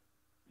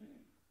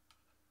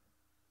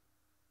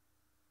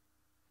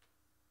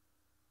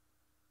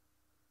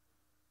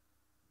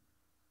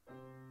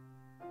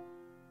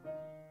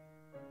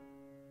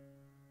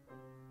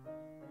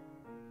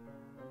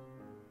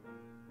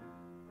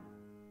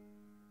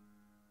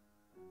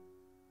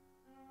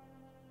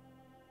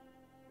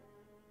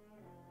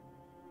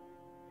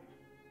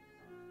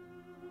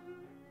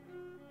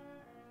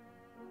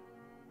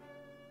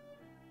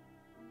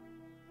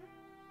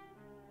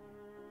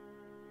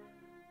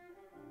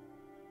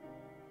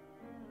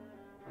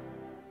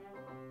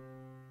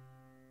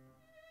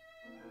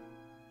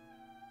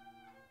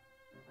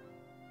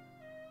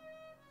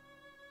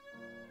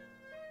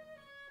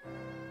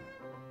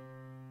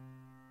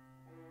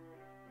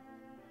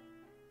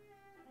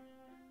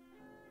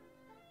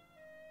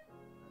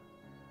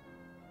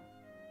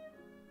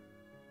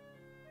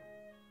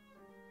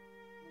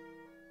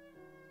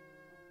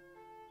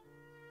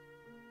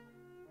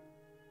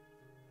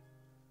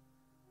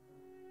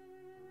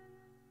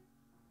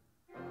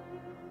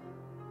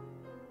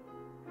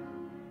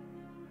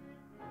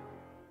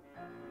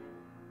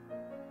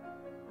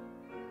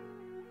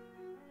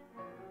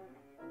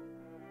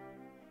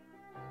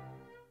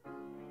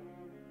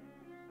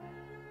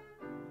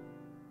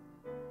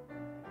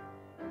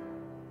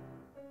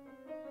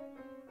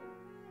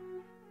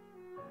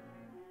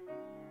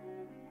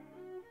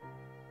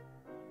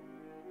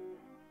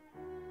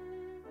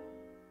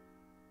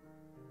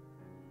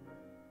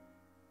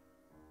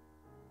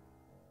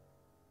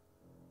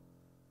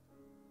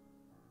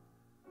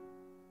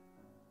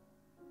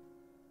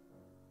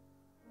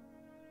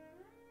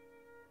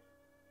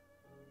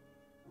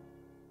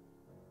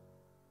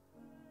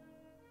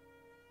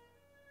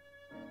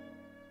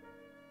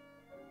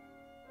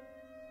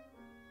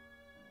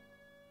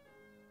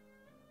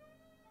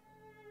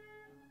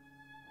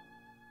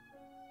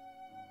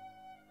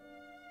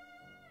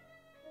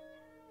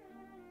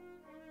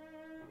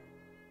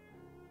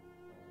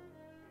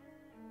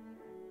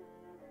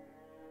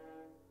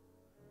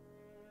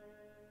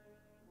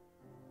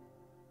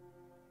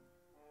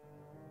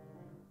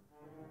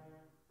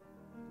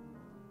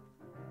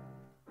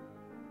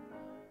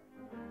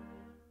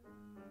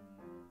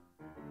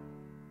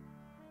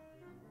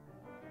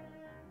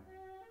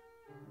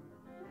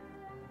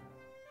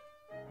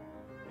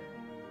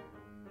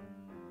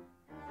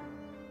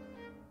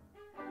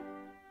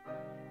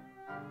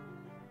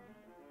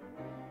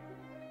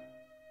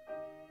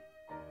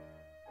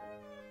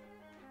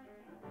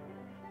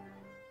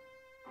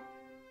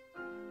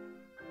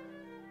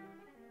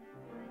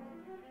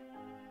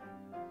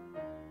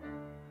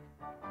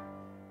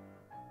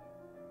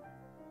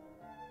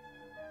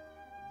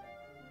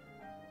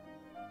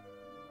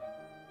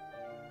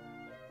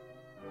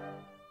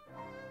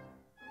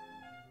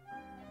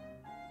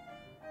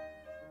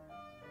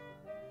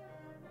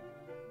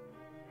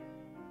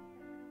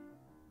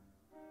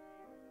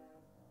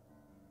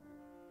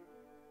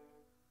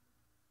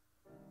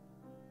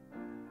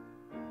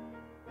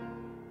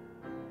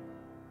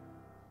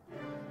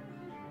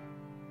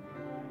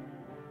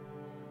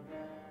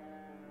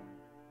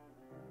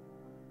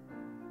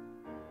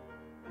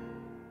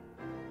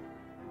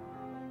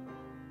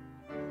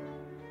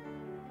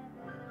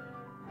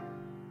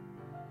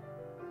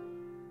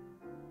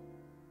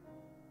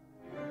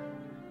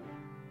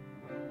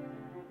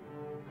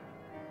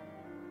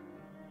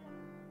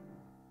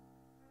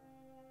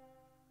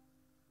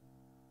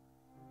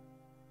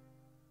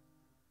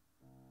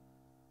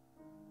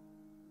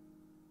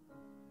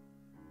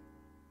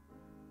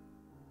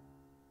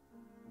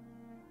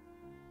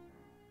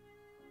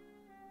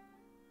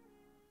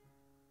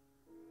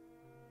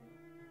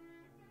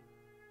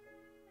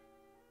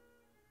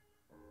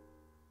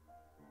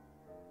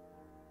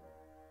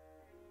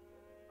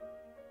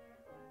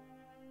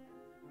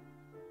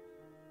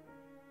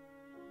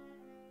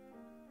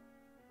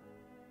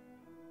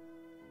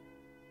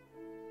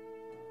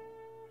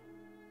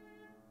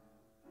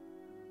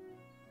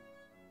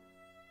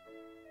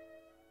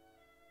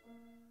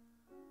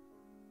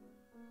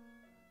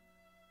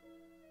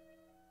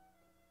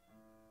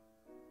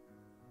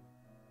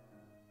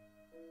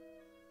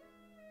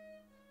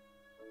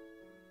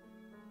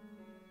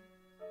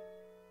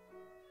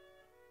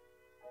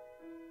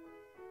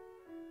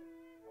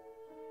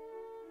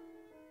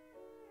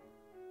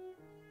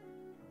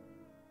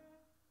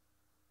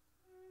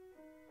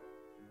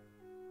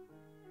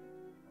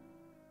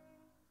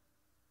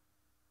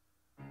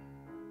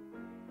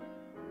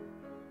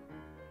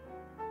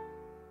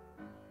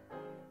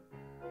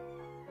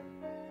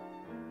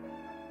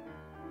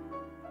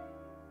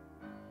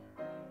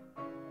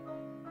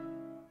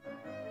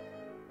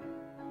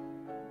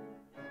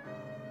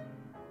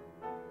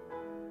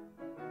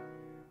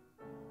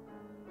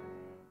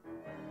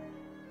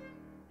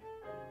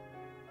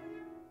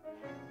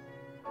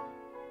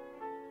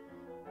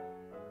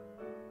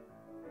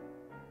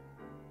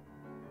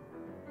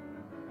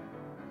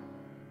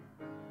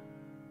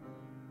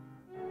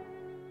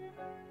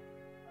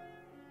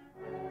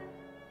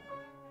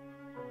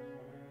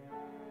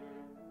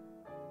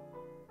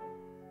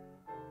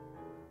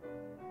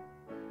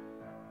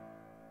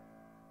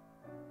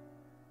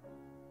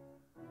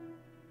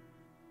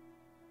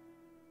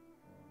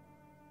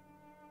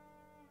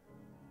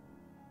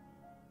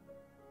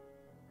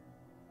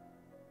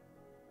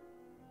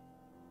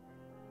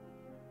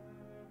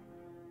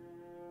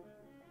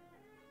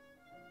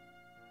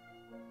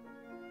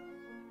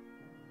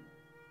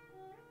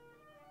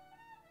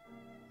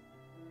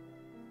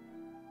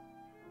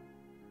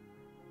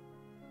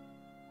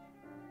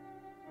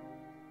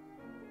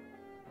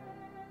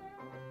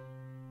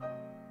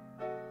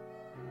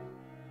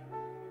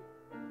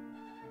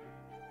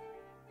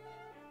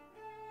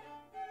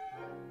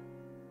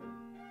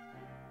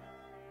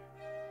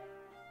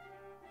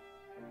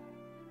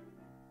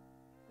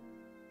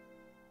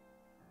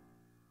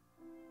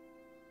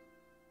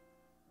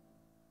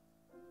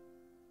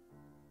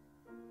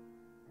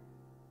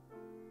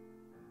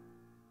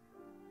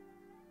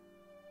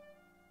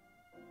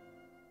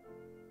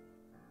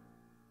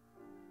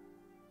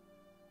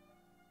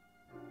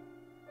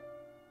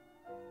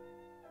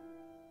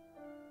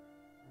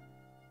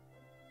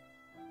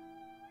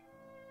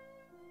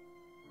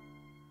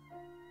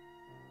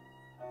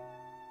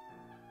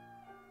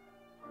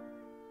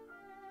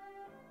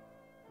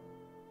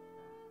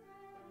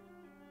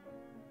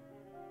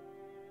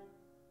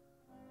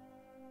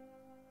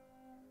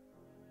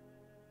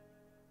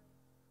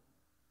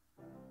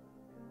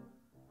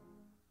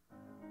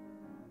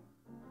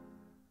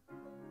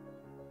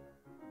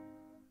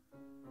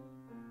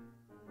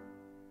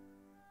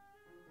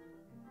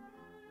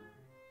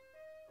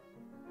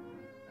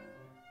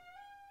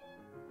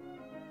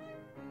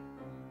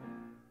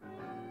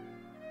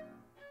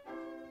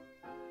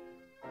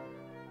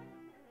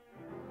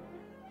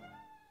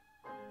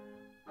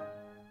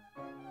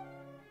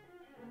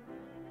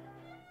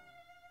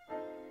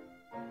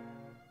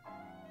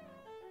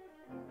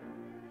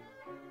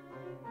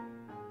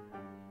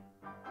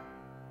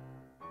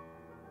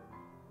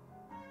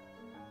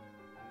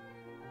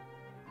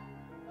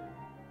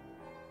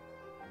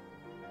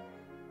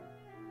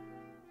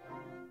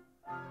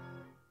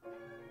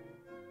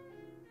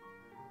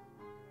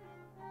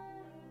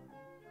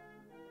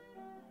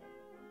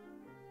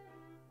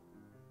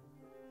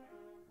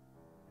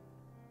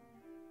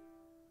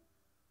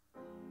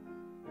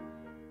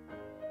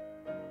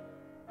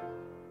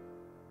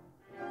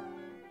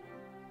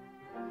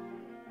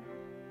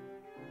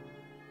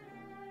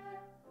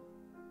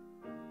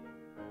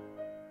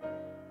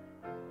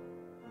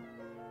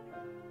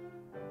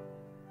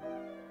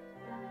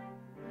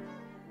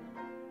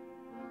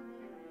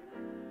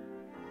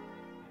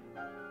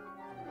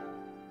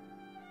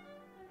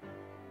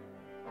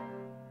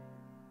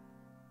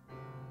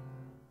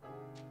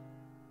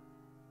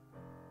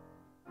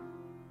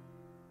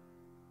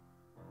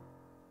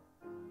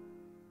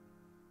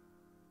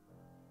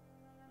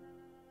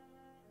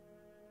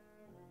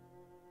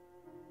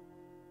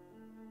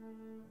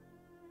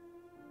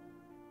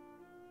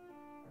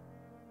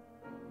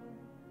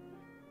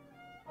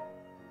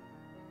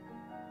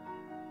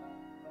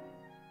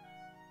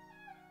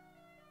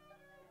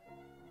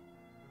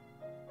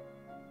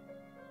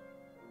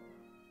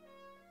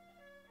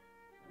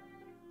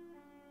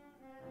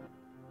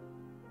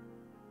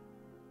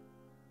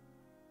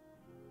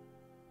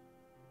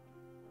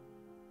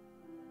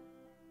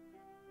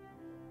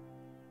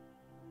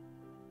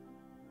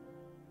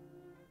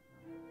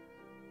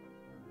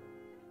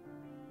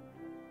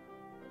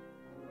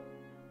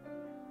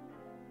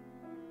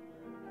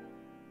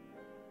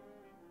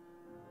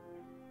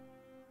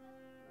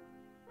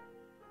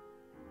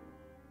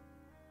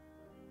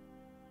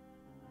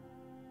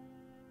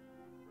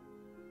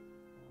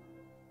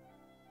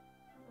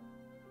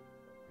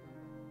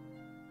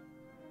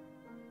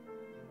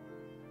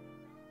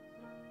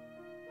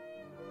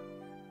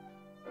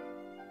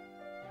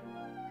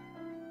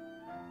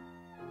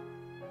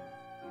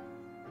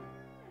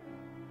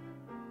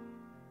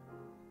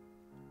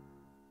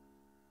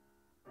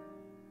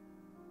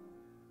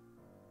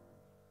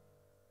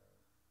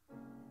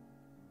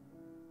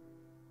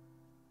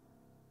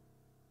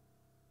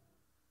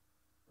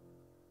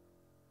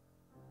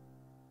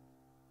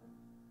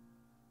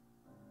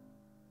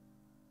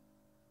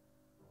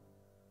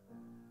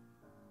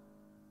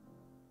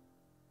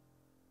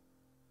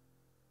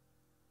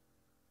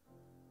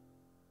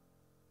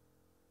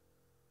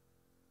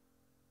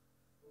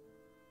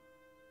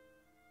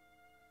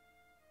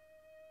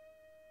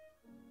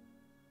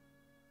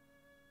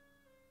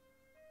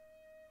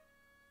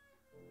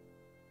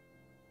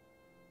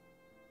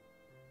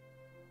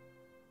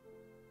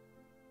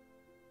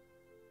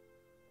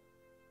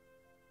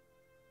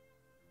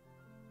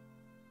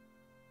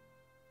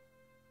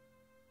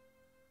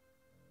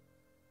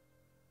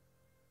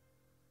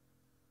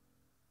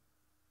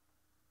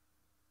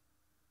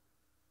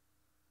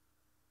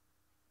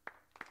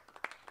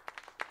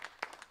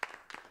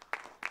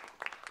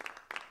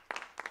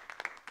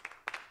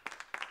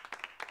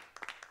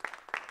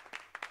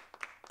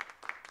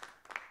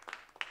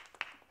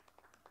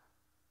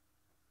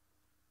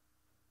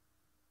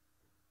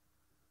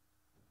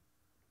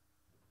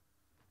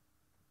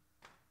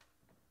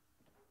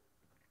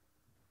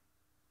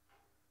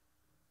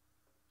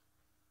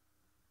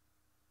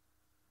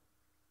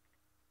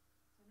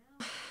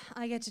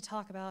 I get to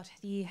talk about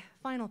the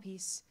final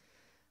piece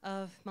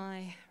of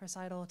my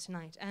recital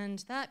tonight, and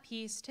that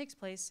piece takes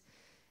place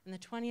in the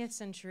 20th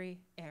century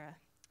era.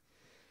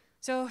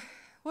 So,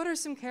 what are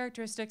some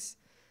characteristics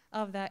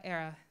of that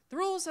era? The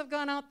rules have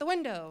gone out the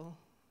window.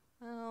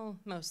 Well,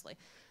 mostly.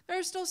 There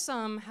are still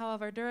some,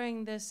 however,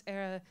 during this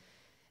era,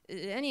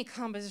 any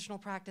compositional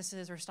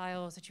practices or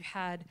styles that you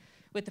had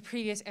with the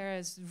previous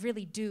eras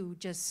really do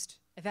just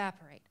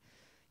evaporate.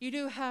 You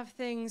do have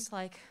things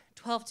like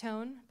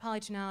 12-tone,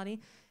 polytonality,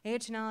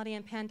 atonality,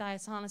 and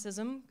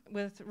pandiatonicism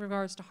with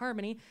regards to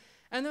harmony,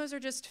 and those are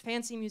just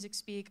fancy music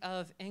speak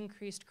of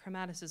increased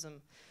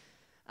chromaticism.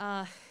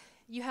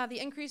 You have the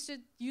increased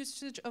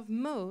usage of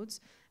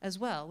modes as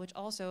well, which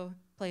also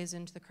plays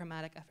into the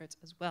chromatic efforts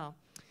as well.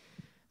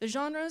 The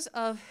genres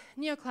of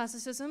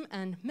neoclassicism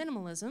and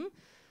minimalism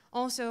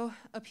also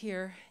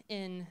appear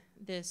in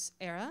this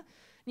era.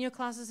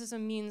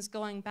 Neoclassicism means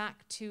going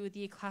back to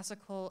the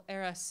classical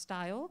era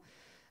style,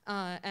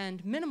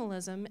 and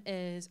minimalism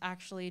is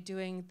actually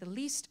doing the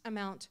least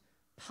amount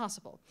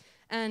possible.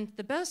 And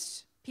the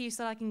best piece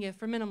that I can give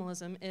for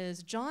minimalism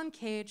is John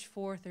Cage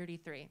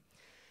 433.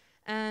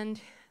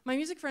 And my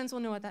music friends will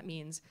know what that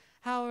means.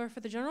 However, for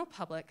the general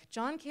public,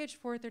 John Cage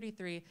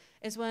 433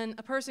 is when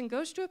a person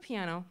goes to a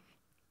piano,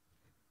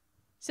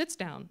 sits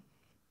down,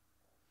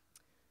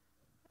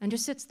 and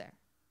just sits there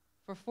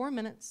for 4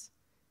 minutes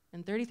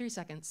and 33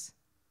 seconds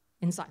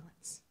in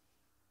silence.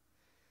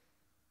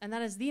 And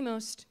that is the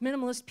most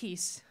minimalist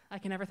piece I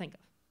can ever think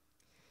of.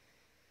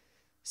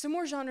 Some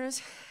more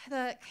genres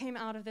that came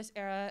out of this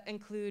era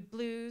include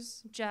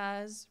blues,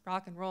 jazz,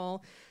 rock and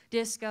roll,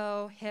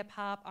 disco, hip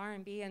hop,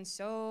 R&B, and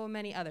so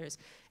many others.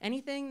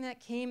 Anything that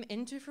came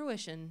into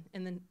fruition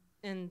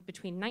in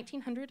between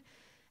 1900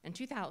 and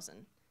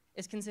 2000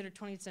 is considered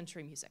 20th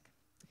century music.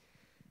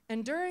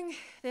 And during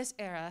this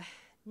era,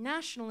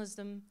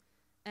 nationalism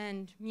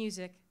and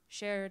music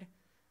shared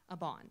a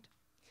bond.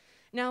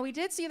 Now, we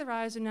did see the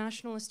rise of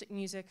nationalistic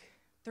music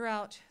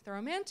throughout the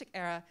Romantic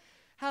era.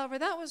 However,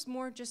 that was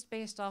more just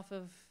based off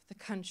of the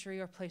country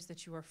or place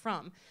that you were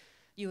from.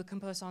 You would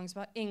compose songs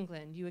about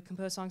England, you would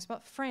compose songs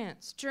about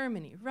France,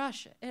 Germany,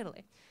 Russia,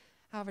 Italy.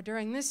 However,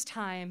 during this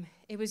time,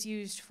 it was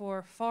used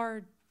for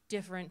far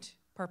different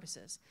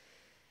purposes.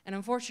 And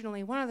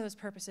unfortunately, one of those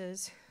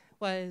purposes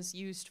was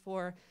used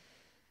for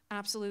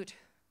absolute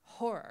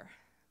horror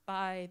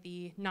by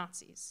the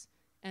Nazis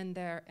and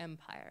their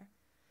empire.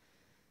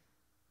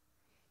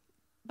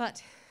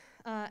 But,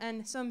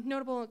 and some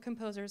notable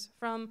composers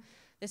from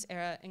this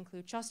era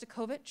include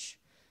Shostakovich,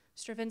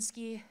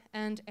 Stravinsky,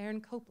 and Aaron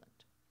Copland.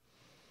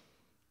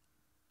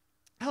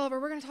 However,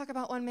 we're going to talk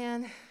about one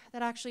man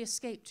that actually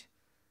escaped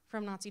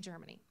from Nazi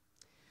Germany.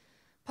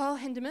 Paul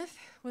Hindemith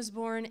was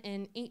born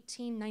in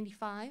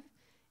 1895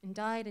 and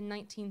died in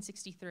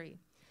 1963.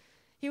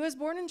 He was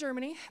born in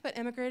Germany, but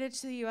immigrated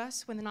to the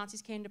US when the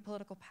Nazis came to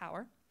political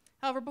power.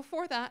 However,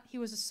 before that, he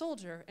was a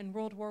soldier in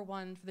World War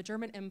I for the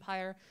German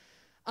Empire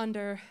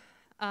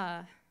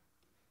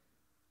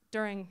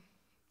during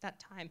that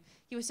time.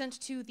 He was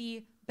sent to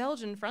the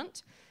Belgian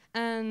front,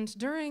 and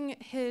during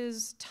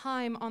his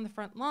time on the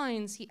front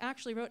lines, he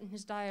actually wrote in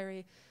his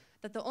diary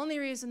that the only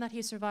reason that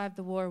he survived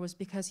the war was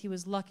because he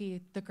was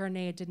lucky the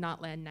grenade did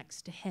not land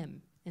next to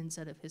him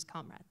instead of his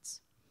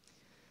comrades.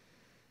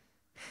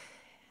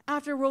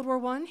 After World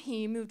War I,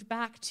 he moved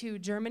back to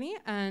Germany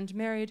and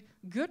married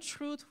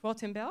Gertrude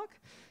Rothenberg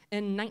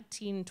in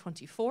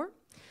 1924.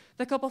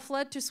 The couple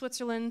fled to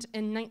Switzerland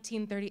in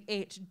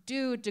 1938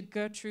 due to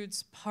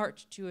Gertrude's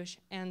part Jewish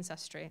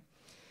ancestry.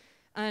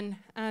 And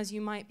as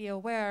you might be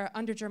aware,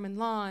 under German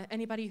law,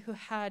 anybody who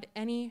had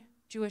any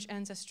Jewish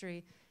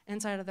ancestry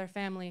inside of their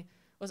family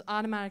was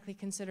automatically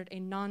considered a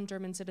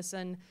non-German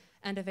citizen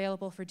and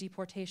available for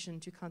deportation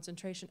to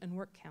concentration and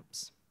work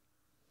camps.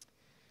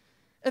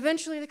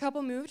 Eventually, the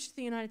couple moved to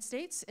the United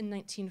States in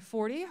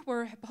 1940,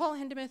 where Paul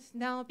Hindemith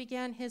now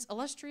began his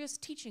illustrious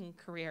teaching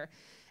career,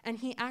 and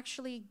he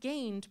actually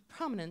gained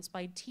prominence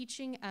by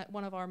teaching at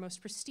one of our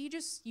most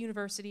prestigious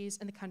universities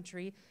in the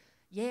country,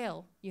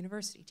 Yale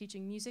University,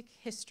 teaching music,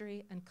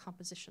 history, and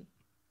composition.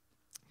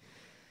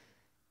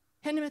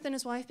 Hindemith and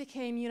his wife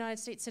became United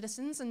States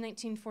citizens in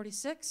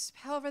 1946.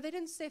 However, they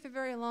didn't stay for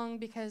very long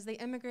because they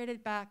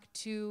immigrated back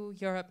to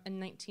Europe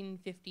in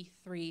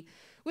 1953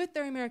 with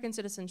their American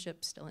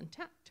citizenship still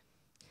intact.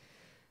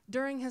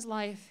 During his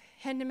life,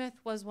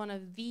 Hindemith was one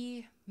of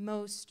the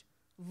most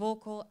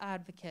vocal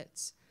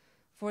advocates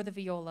for the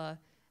viola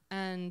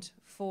and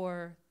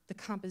for the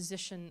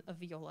composition of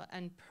viola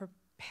and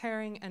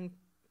preparing and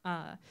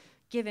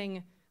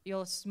giving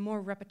violists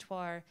more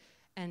repertoire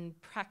and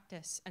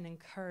practice and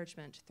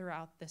encouragement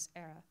throughout this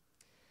era.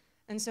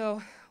 And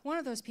so one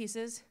of those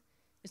pieces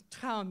is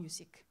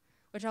Trauermusik,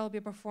 which I will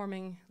be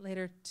performing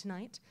later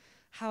tonight.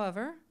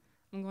 However,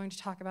 I'm going to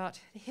talk about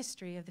the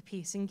history of the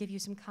piece and give you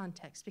some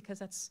context because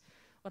that's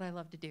what I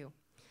love to do.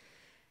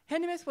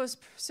 Hindemith was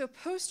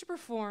supposed to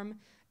perform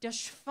Der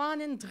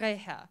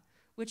Schwanendreher,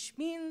 which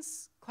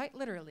means, quite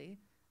literally,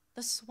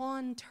 the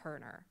swan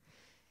turner.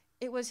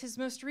 It was his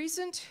most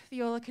recent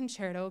viola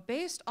concerto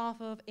based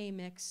off of a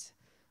mix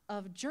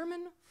of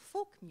German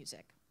folk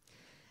music.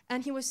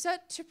 And he was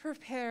set to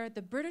prepare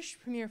the British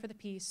premiere for the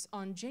piece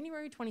on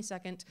January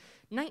 22nd,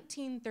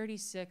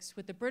 1936,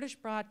 with the British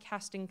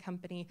Broadcasting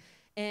Company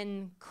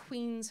in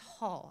Queen's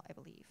Hall, I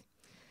believe.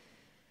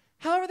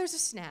 However, there's a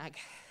snag.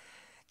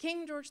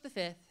 King George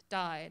V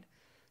died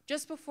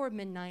just before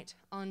midnight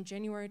on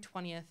January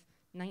 20th,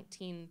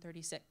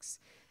 1936.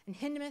 And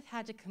Hindemith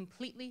had to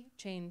completely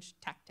change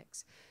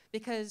tactics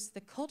because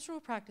the cultural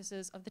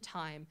practices of the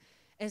time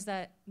is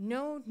that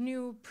no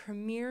new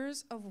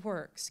premieres of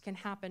works can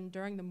happen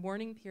during the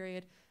mourning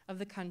period of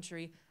the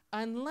country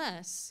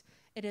unless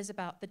it is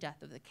about the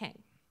death of the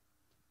king.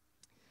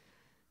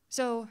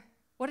 So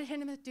what did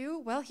Hindemith do?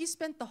 Well, he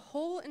spent the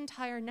whole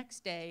entire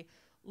next day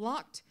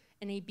locked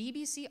in a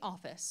BBC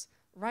office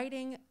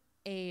writing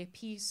a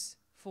piece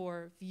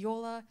for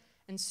viola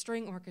and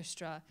string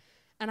orchestra.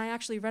 And I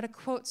actually read a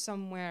quote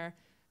somewhere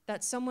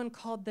that someone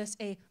called this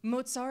a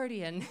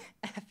Mozartian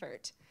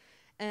effort.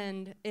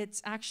 And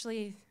it's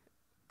actually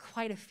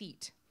quite a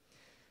feat.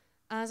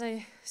 As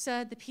I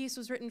said, the piece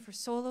was written for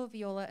solo,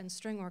 viola, and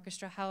string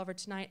orchestra. However,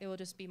 tonight it will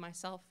just be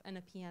myself and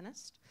a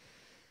pianist.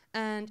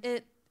 And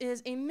it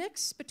is a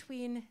mix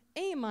between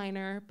A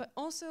minor, but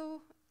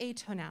also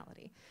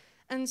atonality.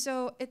 And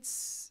so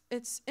it's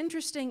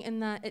interesting in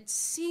that it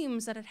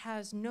seems that it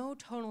has no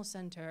tonal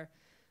center,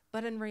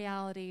 but in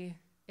reality,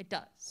 it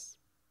does.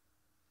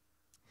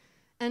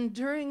 And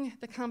during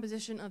the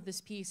composition of this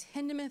piece,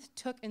 Hindemith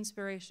took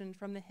inspiration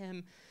from the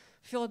hymn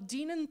Für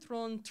deinen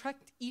Thron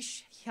trägt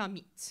ich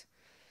Jamit.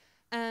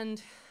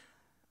 And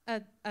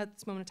at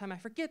this moment in time, I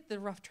forget the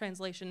rough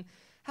translation.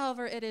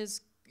 However, it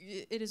is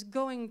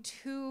going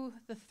to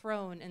the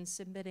throne and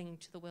submitting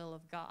to the will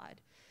of God.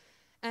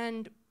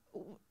 And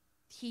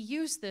he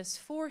used this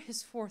for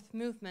his fourth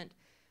movement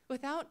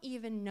without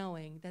even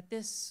knowing that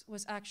this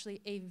was actually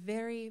a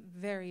very,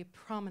 very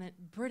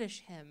prominent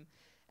British hymn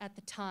at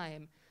the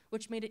time,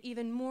 which made it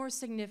even more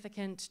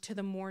significant to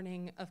the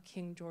mourning of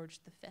King George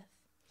V.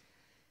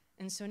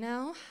 And so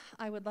now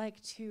I would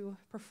like to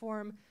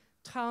perform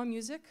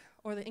Trauermusik,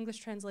 or the English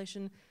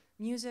translation,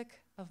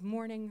 Music of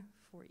Mourning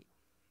for You.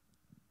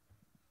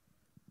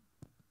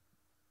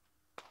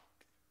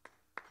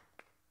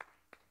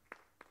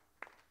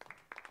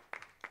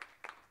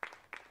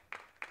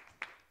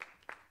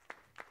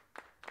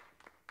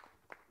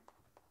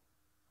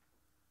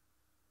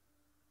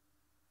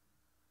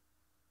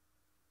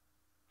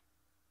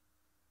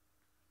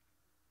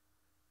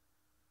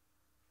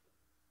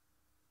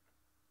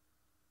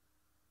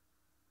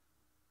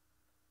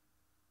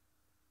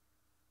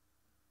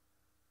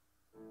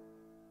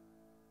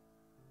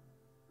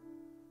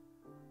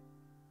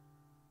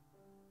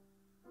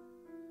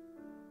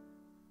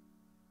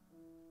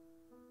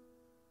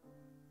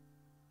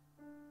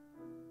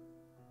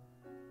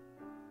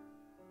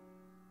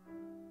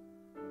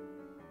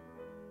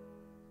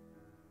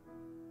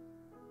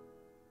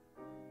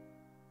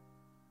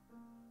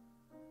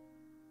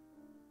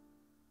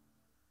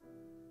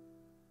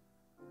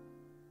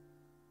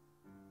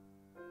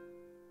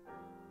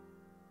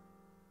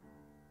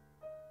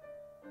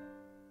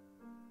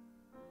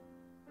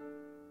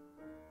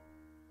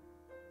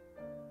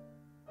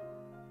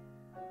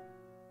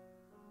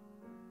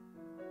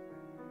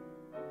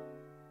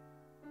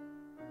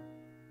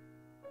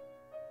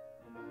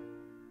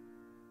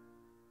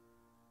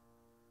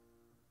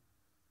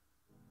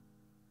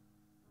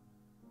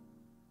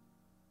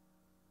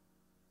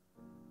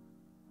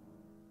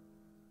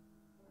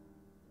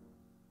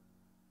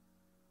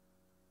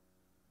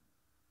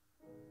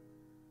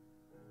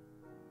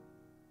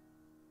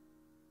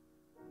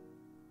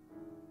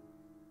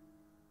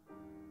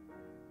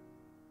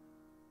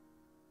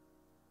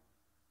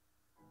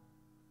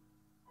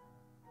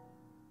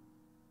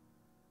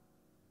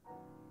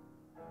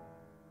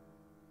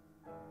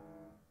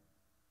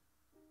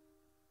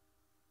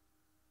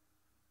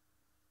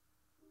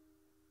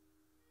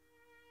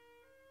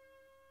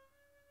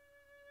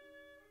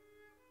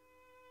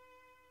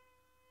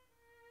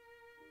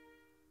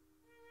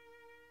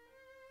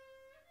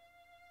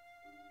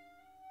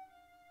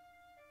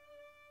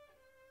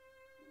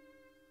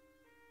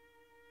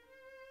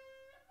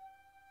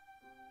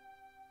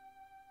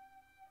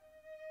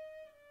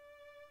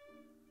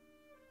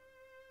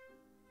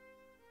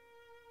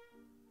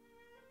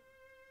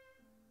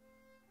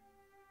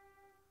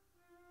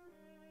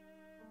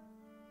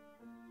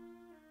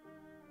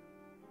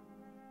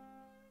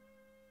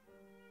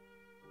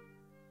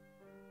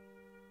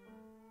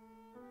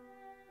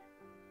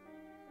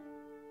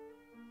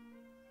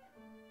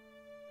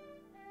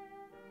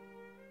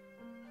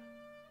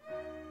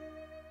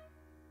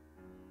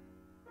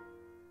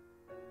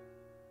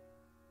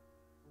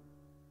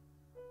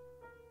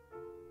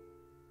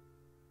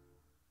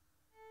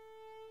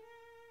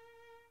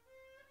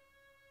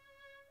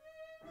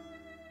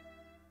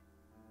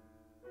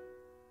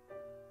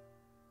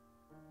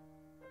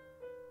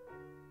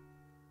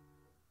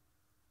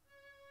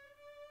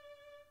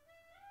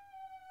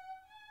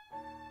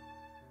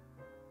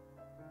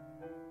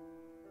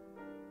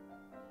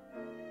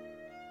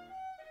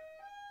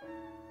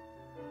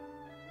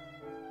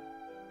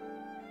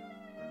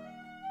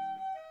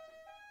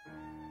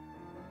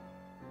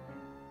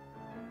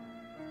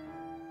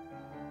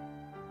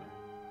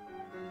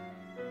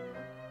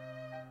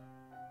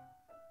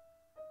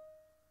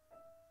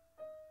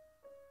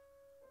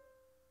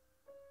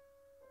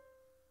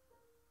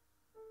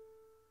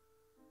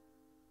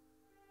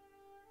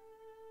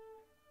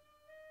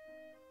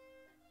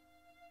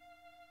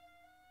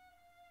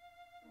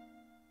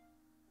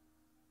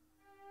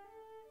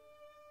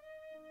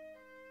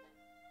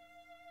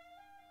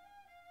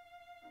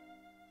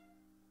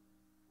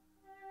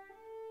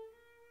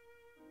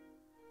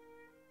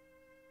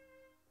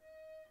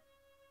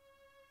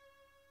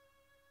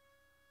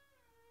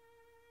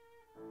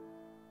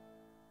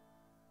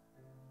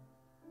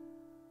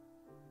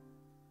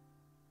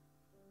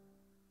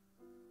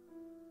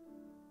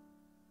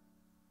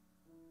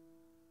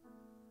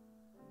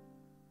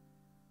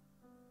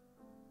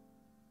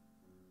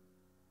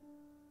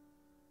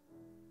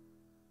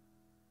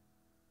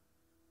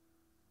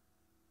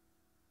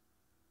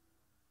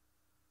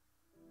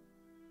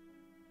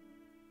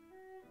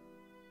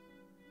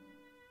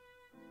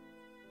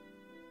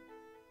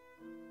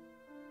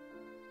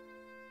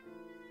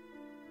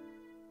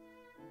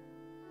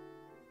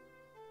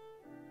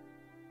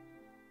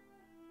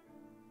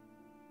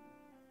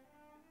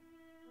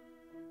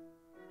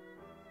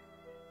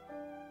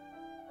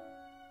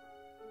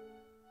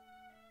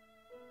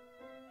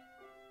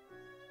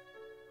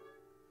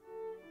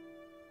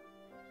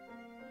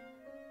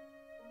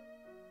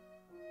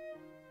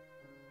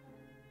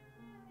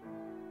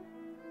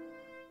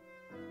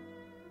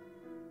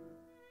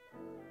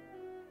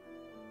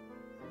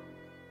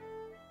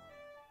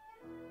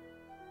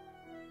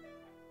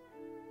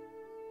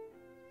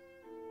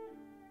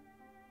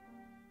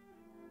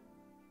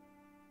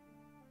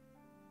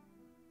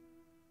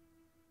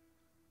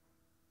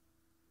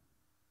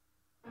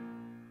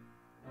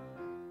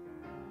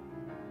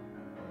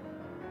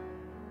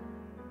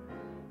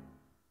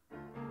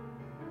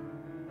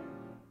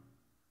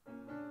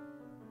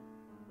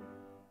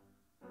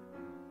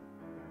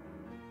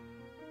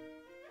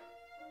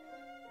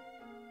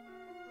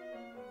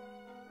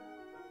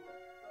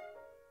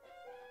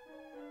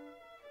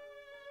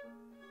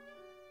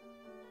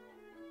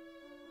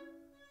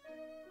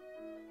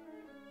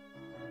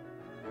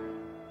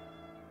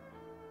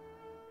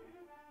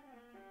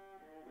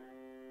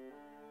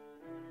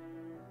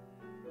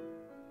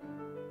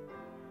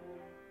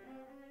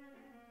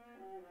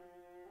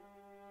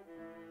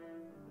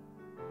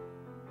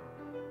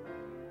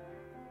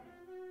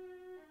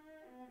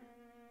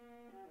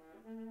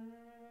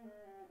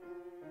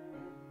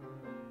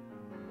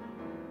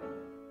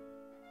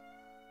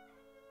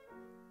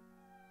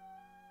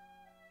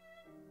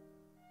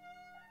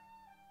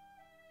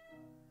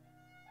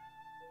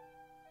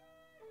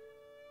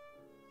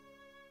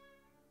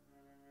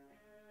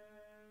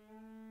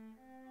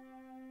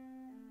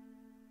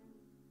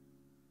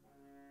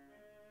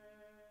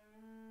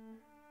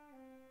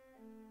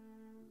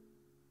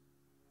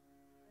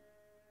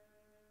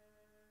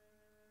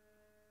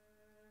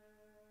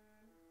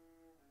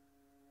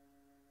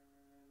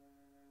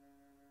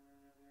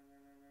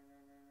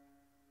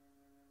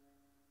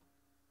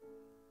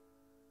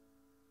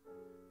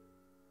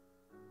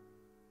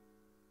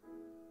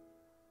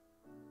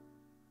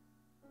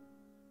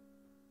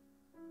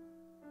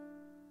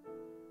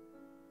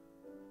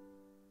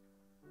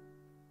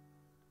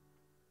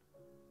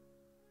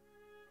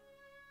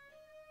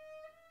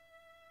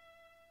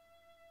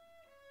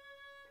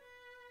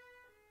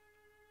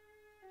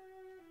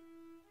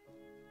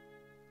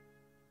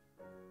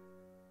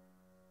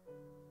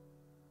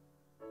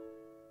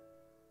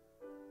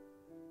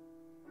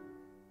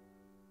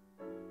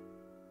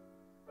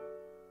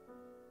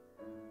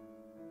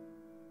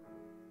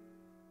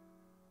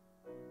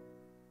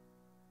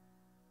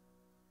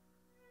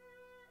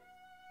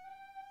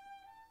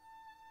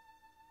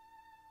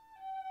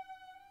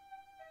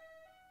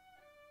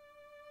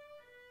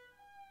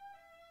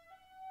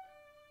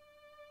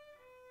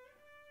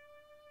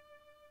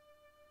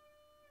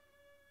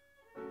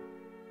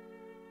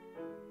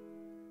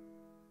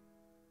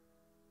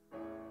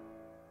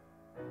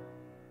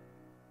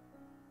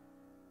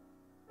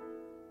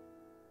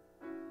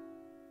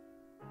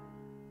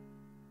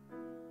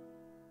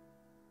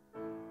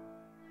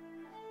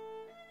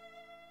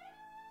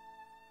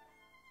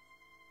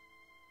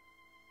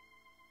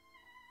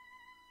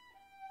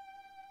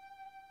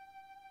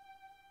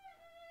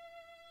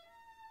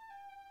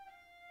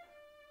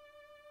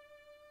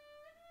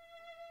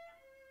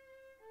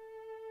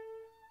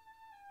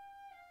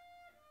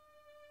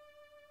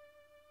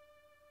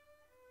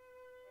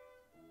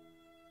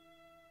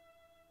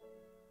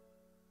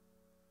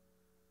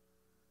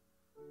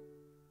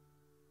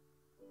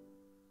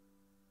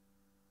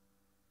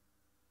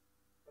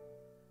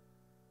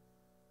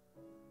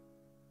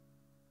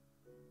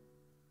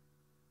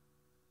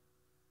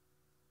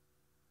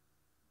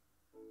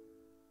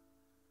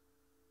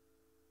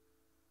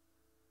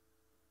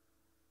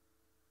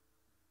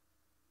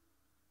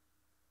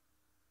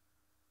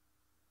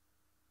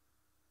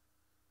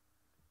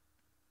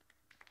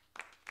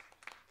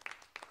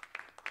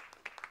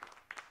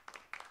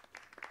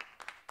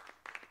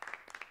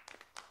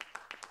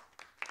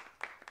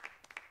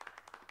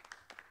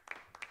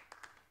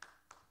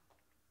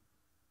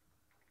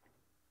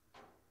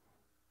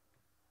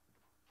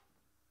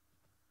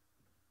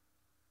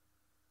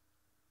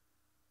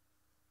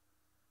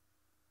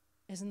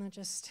 Isn't that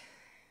just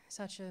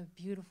such a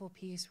beautiful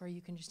piece where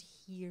you can just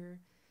hear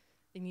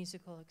the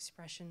musical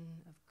expression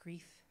of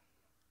grief?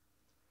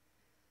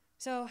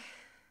 So,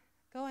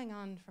 going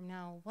on from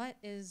now, what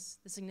is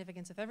the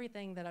significance of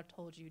everything that I've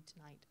told you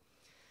tonight?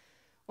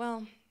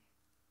 Well,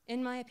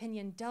 in my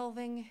opinion,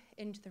 delving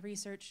into the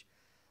research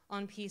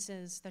on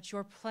pieces that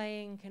you're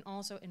playing can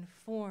also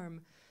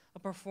inform a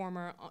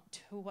performer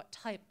to what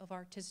type of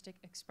artistic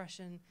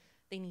expression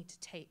they need to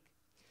take.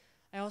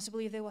 I also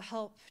believe they will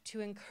help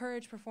to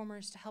encourage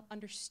performers to help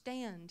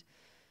understand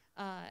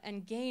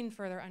and gain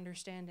further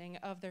understanding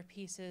of their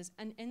pieces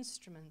and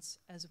instruments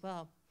as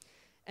well.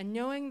 And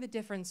knowing the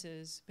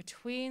differences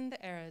between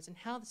the eras and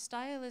how the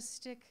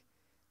stylistic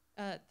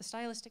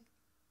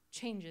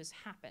changes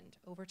happened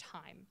over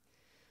time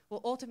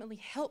will ultimately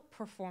help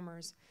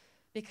performers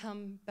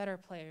become better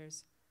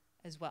players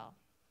as well.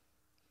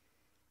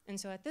 And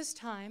so at this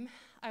time,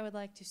 I would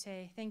like to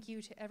say thank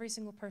you to every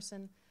single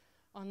person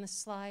on this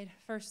slide.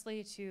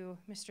 Firstly, to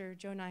Mr.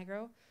 Joe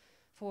Nigro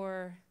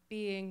for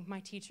being my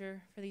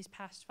teacher for these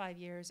past 5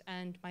 years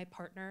and my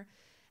partner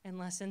in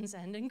lessons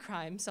and in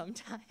crime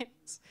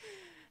sometimes.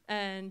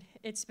 And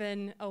it's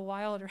been a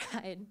wild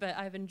ride, but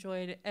I've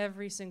enjoyed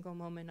every single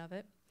moment of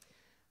it.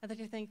 I'd like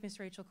to thank Ms.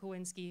 Rachel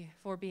Kowinski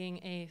for being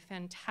a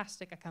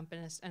fantastic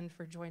accompanist and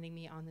for joining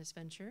me on this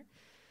venture.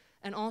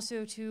 And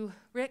also to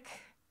Rick,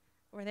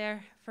 over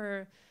there,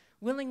 for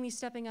willingly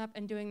stepping up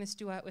and doing this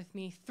duet with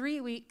me 3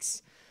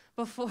 weeks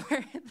before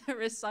the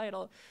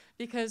recital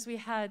because we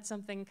had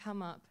something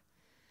come up.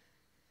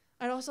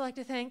 I'd also like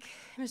to thank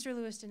Mr.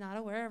 Louis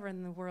Donato, wherever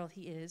in the world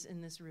he is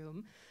in this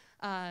room,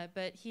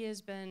 but he has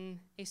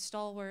been a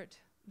stalwart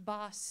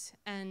boss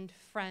and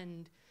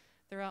friend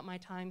throughout my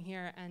time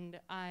here, and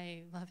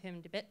I love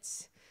him to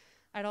bits.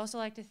 I'd also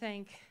like to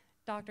thank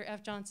Dr.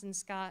 F. Johnson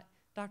Scott,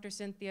 Dr.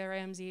 Cynthia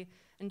Ramsey,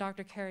 and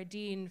Dr. Cara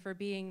Dean for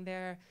being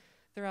there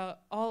throughout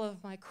all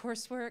of my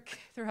coursework,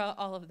 throughout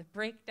all of the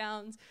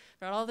breakdowns,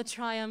 throughout all the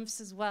triumphs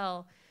as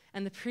well,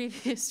 and the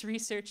previous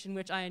research in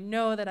which I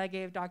know that I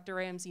gave Dr.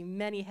 Ramsey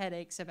many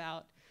headaches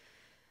about.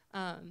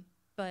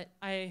 But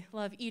I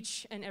love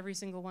each and every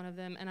single one of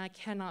them, and I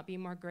cannot be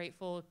more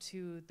grateful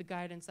to the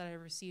guidance that I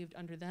received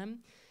under them.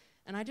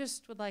 And I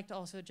just would like to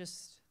also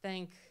just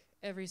thank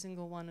every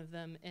single one of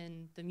them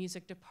in the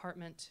music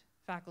department,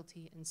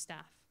 faculty, and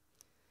staff.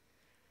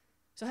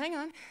 So hang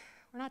on,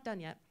 we're not done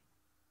yet.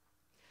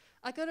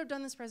 I could have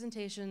done this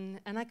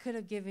presentation and I could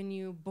have given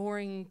you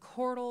boring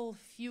chordal,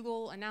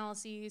 fugal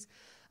analyses.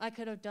 I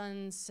could have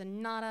done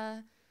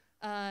sonata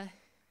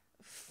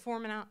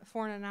form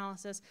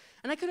analysis,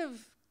 and I could have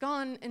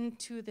gone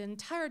into the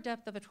entire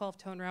depth of a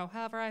 12-tone row.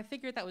 However, I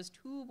figured that was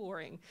too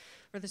boring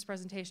for this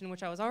presentation,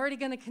 which I was already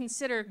going to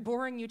consider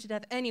boring you to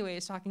death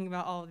anyways, talking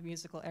about all of the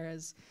musical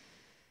eras.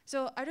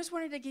 So I just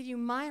wanted to give you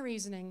my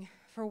reasoning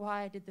for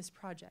why I did this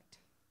project.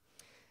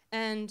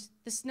 And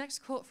this next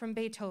quote from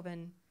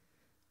Beethoven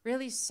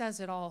really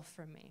says it all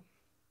for me.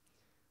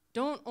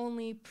 Don't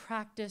only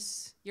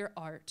practice your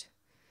art,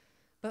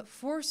 but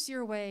force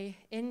your way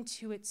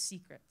into its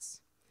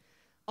secrets.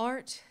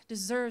 Art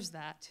deserves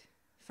that,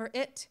 for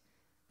it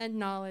and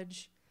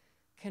knowledge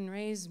can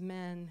raise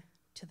men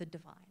to the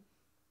divine.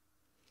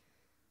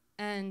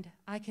 And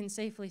I can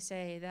safely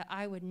say that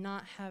I would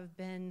not have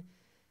been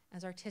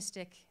as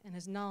artistic and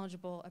as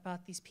knowledgeable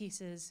about these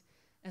pieces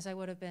as I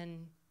would have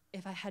been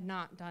if I had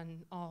not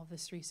done all of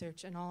this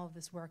research and all of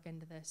this work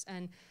into this.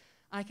 And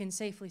I can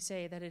safely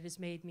say that it has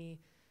made me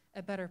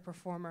a better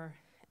performer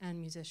and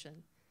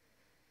musician.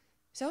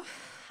 So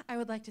I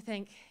would like to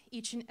thank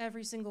each and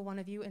every single one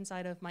of you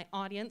inside of my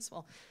audience,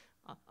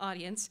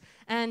 audience,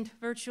 and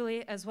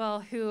virtually as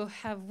well, who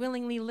have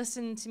willingly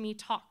listened to me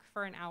talk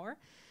for an hour.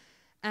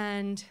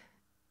 And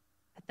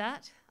at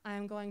that, I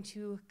am going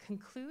to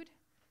conclude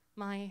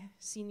my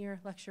senior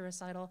lecture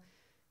recital.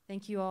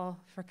 Thank you all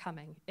for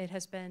coming. It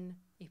has been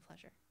a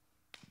pleasure.